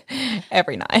week,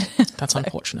 every night. That's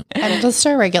unfortunate. I'm just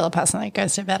a regular person that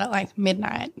goes to bed at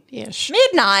midnight-ish.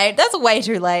 Midnight? That's way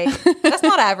too late. That's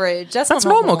not average. That's That's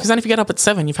not normal because then if you get up at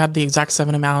 7, you've had the exact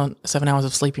 7 hours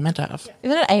of sleep you meant to have.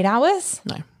 Isn't it 8 hours?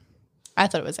 No. I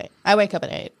thought it was 8. I wake up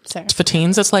at 8. So For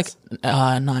teens, it's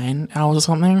 9 hours or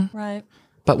something. Right.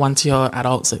 But once you're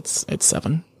adults, it's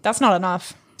 7. That's not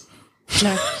enough.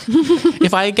 no.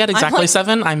 If I get exactly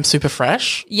 7, I'm super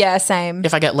fresh. Yeah, same.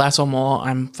 If I get less or more,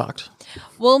 I'm fucked.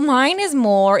 Well, mine is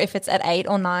more if it's at 8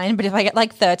 or 9, but if I get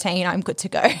 13, I'm good to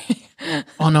go.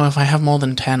 Oh no, if I have more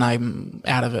than 10, I'm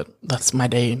out of it. That's my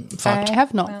day fucked. I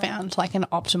have not found an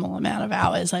optimal amount of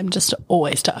hours. I'm just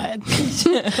always tired.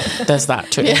 There's that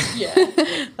too.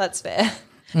 That's fair.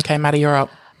 Okay, Maddie, you're up.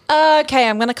 Okay,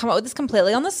 I'm going to come up with this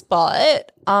completely on the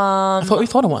spot. I thought we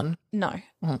thought of one. No.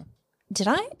 Did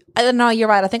I? No, you're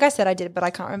right. I think I said I did, but I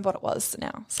can't remember what it was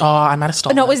now. Oh, I might have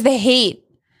stopped. No, it was the heat.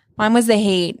 Mine was the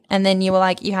heat. And then you were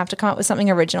like, you have to come up with something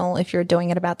original if you're doing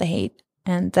it about the heat.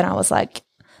 And then I was like,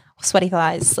 sweaty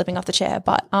thighs slipping off the chair.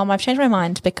 But I've changed my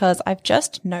mind because I've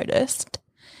just noticed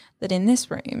that in this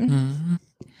room,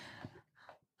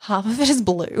 half of it is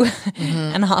blue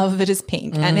and half of it is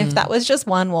pink. And if that was just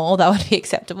one wall, that would be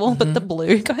acceptable. But the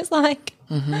blue goes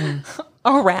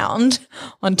around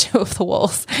on 2 of the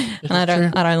walls. And I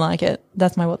don't like it.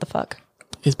 That's my what the fuck.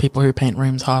 Is people who paint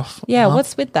rooms half. Yeah, half?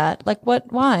 what's with that?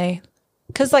 Why?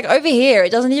 Because over here, it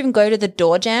doesn't even go to the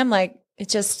door jamb. It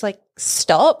just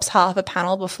stops half a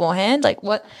panel beforehand.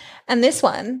 What? And this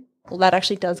one, well, that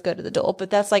actually does go to the door, but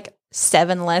that's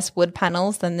 7 less wood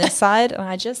panels than this side.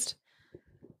 And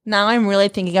now I'm really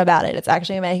thinking about it. It's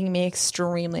actually making me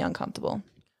extremely uncomfortable.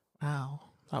 Wow,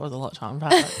 that was a lot to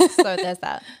unpack. So there's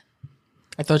that.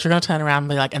 I thought you were going to turn around and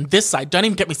be like, and this side, don't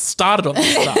even get me started on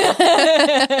this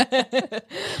side.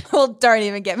 Well, don't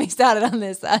even get me started on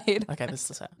this side. Okay,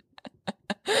 this is it.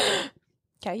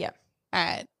 Okay, yeah. All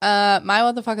right. My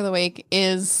what the fuck of the week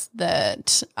is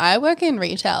that I work in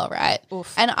retail, right?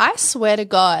 Oof. And I swear to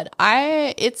God,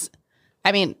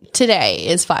 today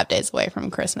is 5 days away from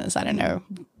Christmas. I don't know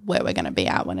where we're going to be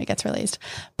at when it gets released.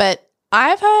 But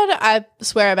I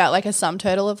swear about like a sum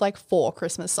total of like 4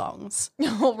 Christmas songs.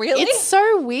 Oh, really? It's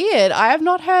so weird. I have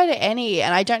not heard any,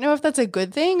 and I don't know if that's a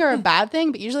good thing or a bad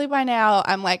thing, but usually by now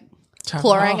I'm like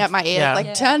clawing at my ear,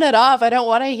 like turn it off. I don't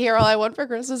want to hear All I Want for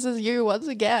Christmas Is You once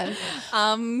again.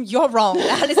 You're wrong.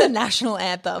 That is a national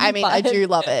anthem. I mean, I do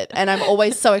love it, and I'm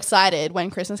always so excited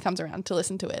when Christmas comes around to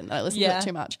listen to it, and I listen to it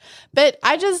too much. But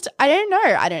I don't know.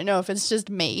 I don't know if it's just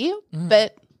me,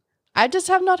 but I just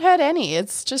have not heard any.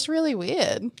 It's just really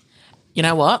weird. You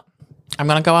know what? I'm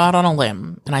going to go out on a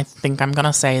limb, and I think I'm going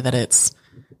to say that it's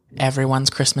everyone's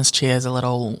Christmas cheer is a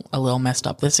little messed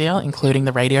up this year, including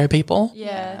the radio people.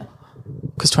 Yeah.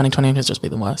 Because 2020 has just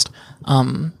been the worst. I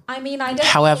mean, I don't.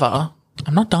 However,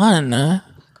 I'm not done.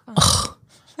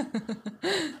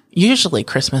 Usually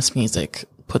Christmas music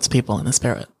puts people in the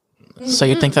spirit. So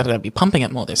you'd think that they'd be pumping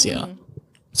it more this year.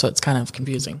 So it's kind of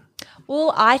confusing.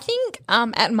 Well, I think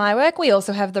at my work we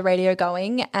also have the radio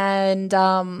going, and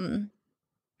I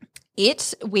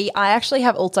actually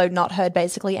have also not heard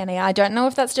basically any. I don't know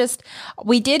if that's just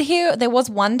we did hear there was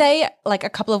one day like a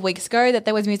couple of weeks ago that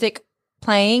there was music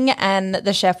playing and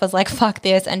the chef was like fuck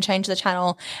this and changed the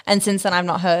channel, and since then I've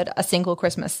not heard a single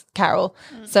Christmas carol.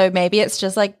 So maybe it's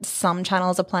just like some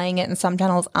channels are playing it and some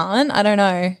channels aren't. I don't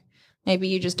know. Maybe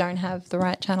you just don't have the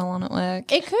right channel on at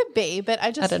work. It could be, but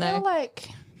I just feel know. like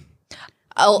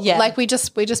like we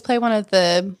just play one of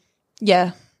the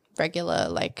regular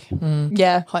like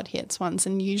hot hits ones,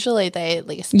 and usually they at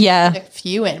least put a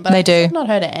few in, but I've not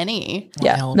heard any.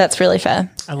 Yeah, that's really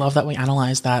fair. I love that we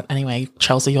analysed that. Anyway,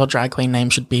 Chelsea, your drag queen name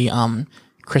should be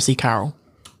Chrissy Carroll.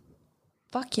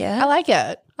 Fuck yeah. I like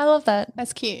it. I love that.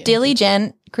 That's cute. Dilly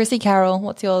Jen, Chrissy Carroll,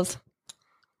 what's yours?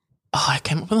 Oh, I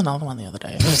came up with another one the other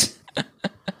day.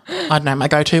 I don't know. My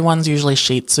go-to one's usually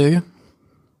Shih Tzu.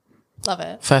 Love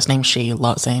it. First name she,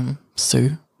 last name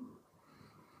Sue.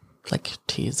 Like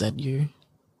TZU.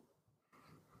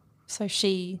 So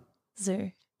Shih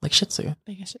Tzu. Like Shih Tzu.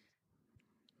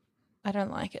 I don't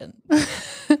like it.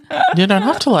 You don't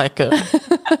have to like it.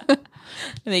 I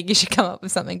think you should come up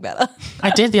with something better.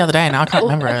 I did the other day and now I can't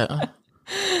remember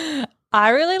it. I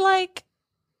really like...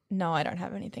 No, I don't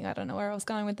have anything. I don't know where I was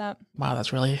going with that. Wow,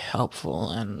 that's really helpful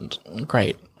and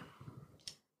great.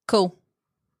 Cool.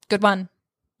 Good one.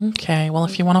 Okay, well,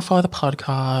 if you want to follow the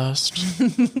podcast.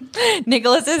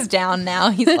 Nicholas is down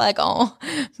now. He's like, oh,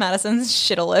 Madison's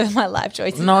shit all over my life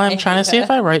choices. No, I'm trying to see if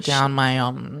I wrote down my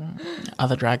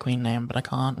other drag queen name, but I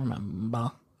can't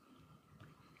remember.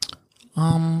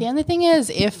 The only thing is,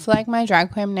 if like my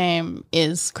drag queen name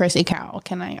is Chrissy Carroll,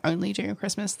 can I only do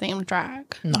Christmas themed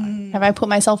drag? No. Have I put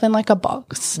myself in like a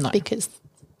box? No. Because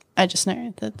I just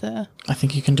know that I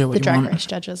think you can do what the you drag want. race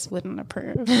judges wouldn't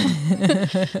approve.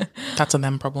 That's a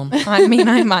them problem. I mean,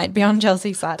 I might be on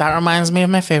Chelsea's side. That reminds me of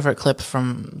my favorite clip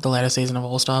from the later season of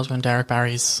All Stars when Derek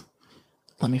Barry's,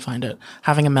 let me find it,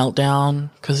 having a meltdown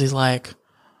because he's like,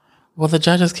 well, the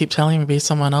judges keep telling me to be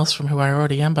someone else from who I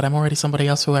already am, but I'm already somebody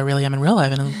else who I really am in real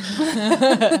life. And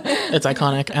it's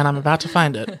iconic, and I'm about to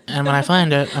find it. And when I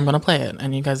find it, I'm going to play it.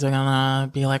 And you guys are going to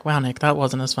be like, wow, Nick, that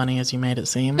wasn't as funny as you made it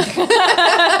seem. I'll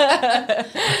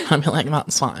be like,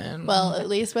 that's fine. Well, at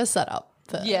least we're set up.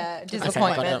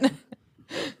 Disappointment.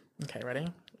 Okay, ready?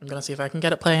 I'm going to see if I can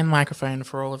get it playing the microphone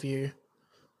for all of you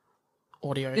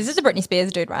audio. This is the Britney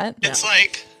Spears dude, right? It's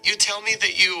like, you tell me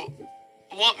that you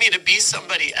want me to be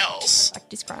somebody else,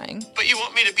 He's crying. but you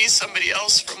want me to be somebody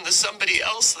else from the somebody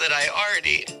else that I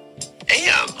already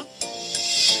am.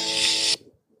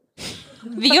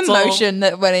 The emotion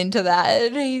that went into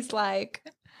that. He's like,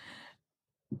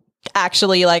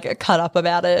 actually like cut up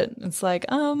about it. It's like,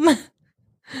 I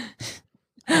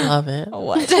love it.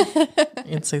 what?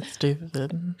 It's so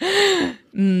stupid.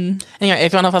 Anyway,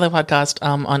 if you want to follow the podcast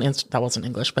on that wasn't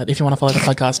English, but if you want to follow the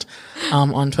podcast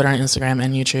on Twitter and Instagram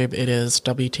and YouTube, it is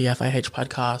WTFIH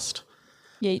Podcast.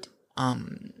 Yeet.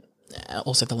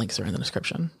 Also, the links are in the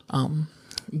description.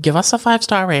 Give us a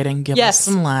 5-star rating. Give us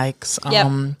some likes.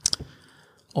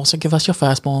 Also, give us your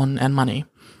firstborn and money.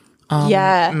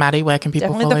 Maddie, where can people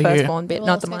Definitely follow the you? firstborn bit, We'll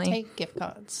not the also money. take gift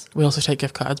cards. We also take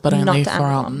gift cards, but Not only to for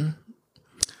Amazon.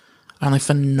 only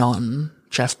for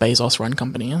non-Jeff Bezos run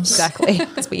companies. Exactly.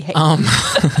 Because we hate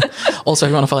Also, if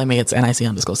you want to follow me, it's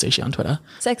NIC_sushi on Twitter.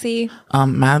 sexy.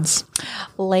 Mads,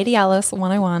 Lady Alice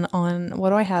 101 on, what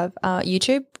do I have?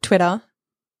 YouTube, Twitter,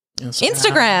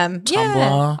 Instagram. Tumblr.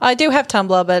 Yeah. I do have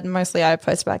Tumblr, but mostly I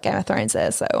post about Game of Thrones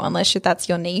there. So unless that's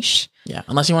your niche. Yeah,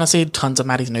 unless you want to see tons of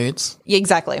Maddie's nudes. Yeah,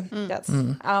 exactly. That's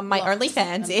my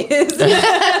OnlyFans is.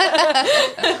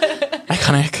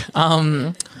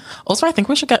 Iconic. Also, I think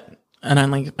we should get an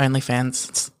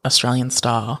OnlyFans Australian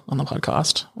star on the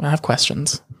podcast. I have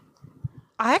questions.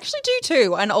 I actually do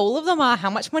too. And all of them are,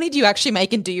 how much money do you actually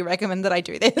make and do you recommend that I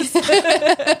do this?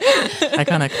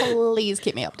 Iconic. Please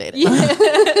keep me updated.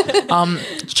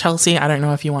 Chelsea, I don't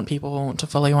know if you want people to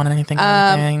follow you on anything or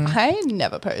anything. I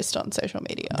never post on social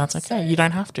media. That's okay. You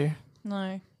don't have to.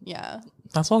 No. Yeah.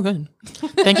 That's all good.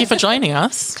 Thank you for joining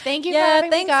us. Thank you Yeah, for having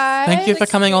me, thanks. guys. Thank you for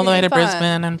coming all the way to Fun.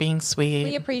 Brisbane and being sweet.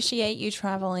 We appreciate you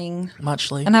traveling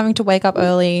Muchly. and having to wake up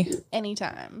early.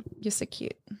 Anytime. You're so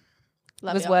cute.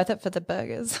 Love It was y'all. worth it for the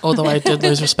burgers. Although I did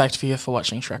lose respect for you for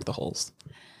watching Shrek the Halls.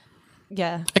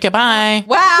 Yeah. Okay, bye.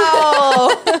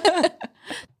 Wow.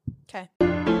 Okay.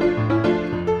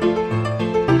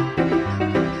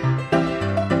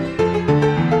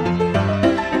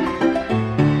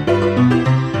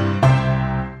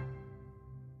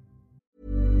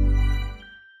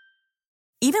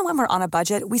 Even when we're on a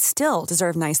budget, we still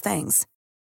deserve nice things.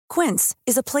 Quince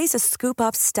is a place to scoop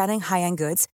up stunning high-end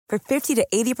goods for 50 to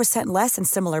 80% less than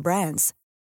similar brands.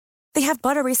 They have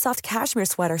buttery soft cashmere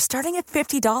sweaters starting at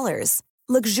 $50,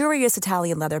 luxurious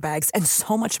Italian leather bags, and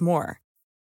so much more.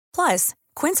 Plus,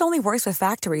 Quince only works with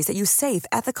factories that use safe,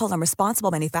 ethical, and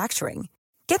responsible manufacturing.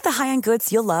 Get the high-end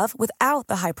goods you'll love without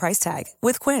the high price tag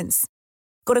with Quince.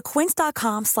 Go to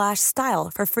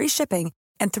quince.com/style for free shipping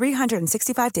and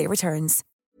 365-day returns.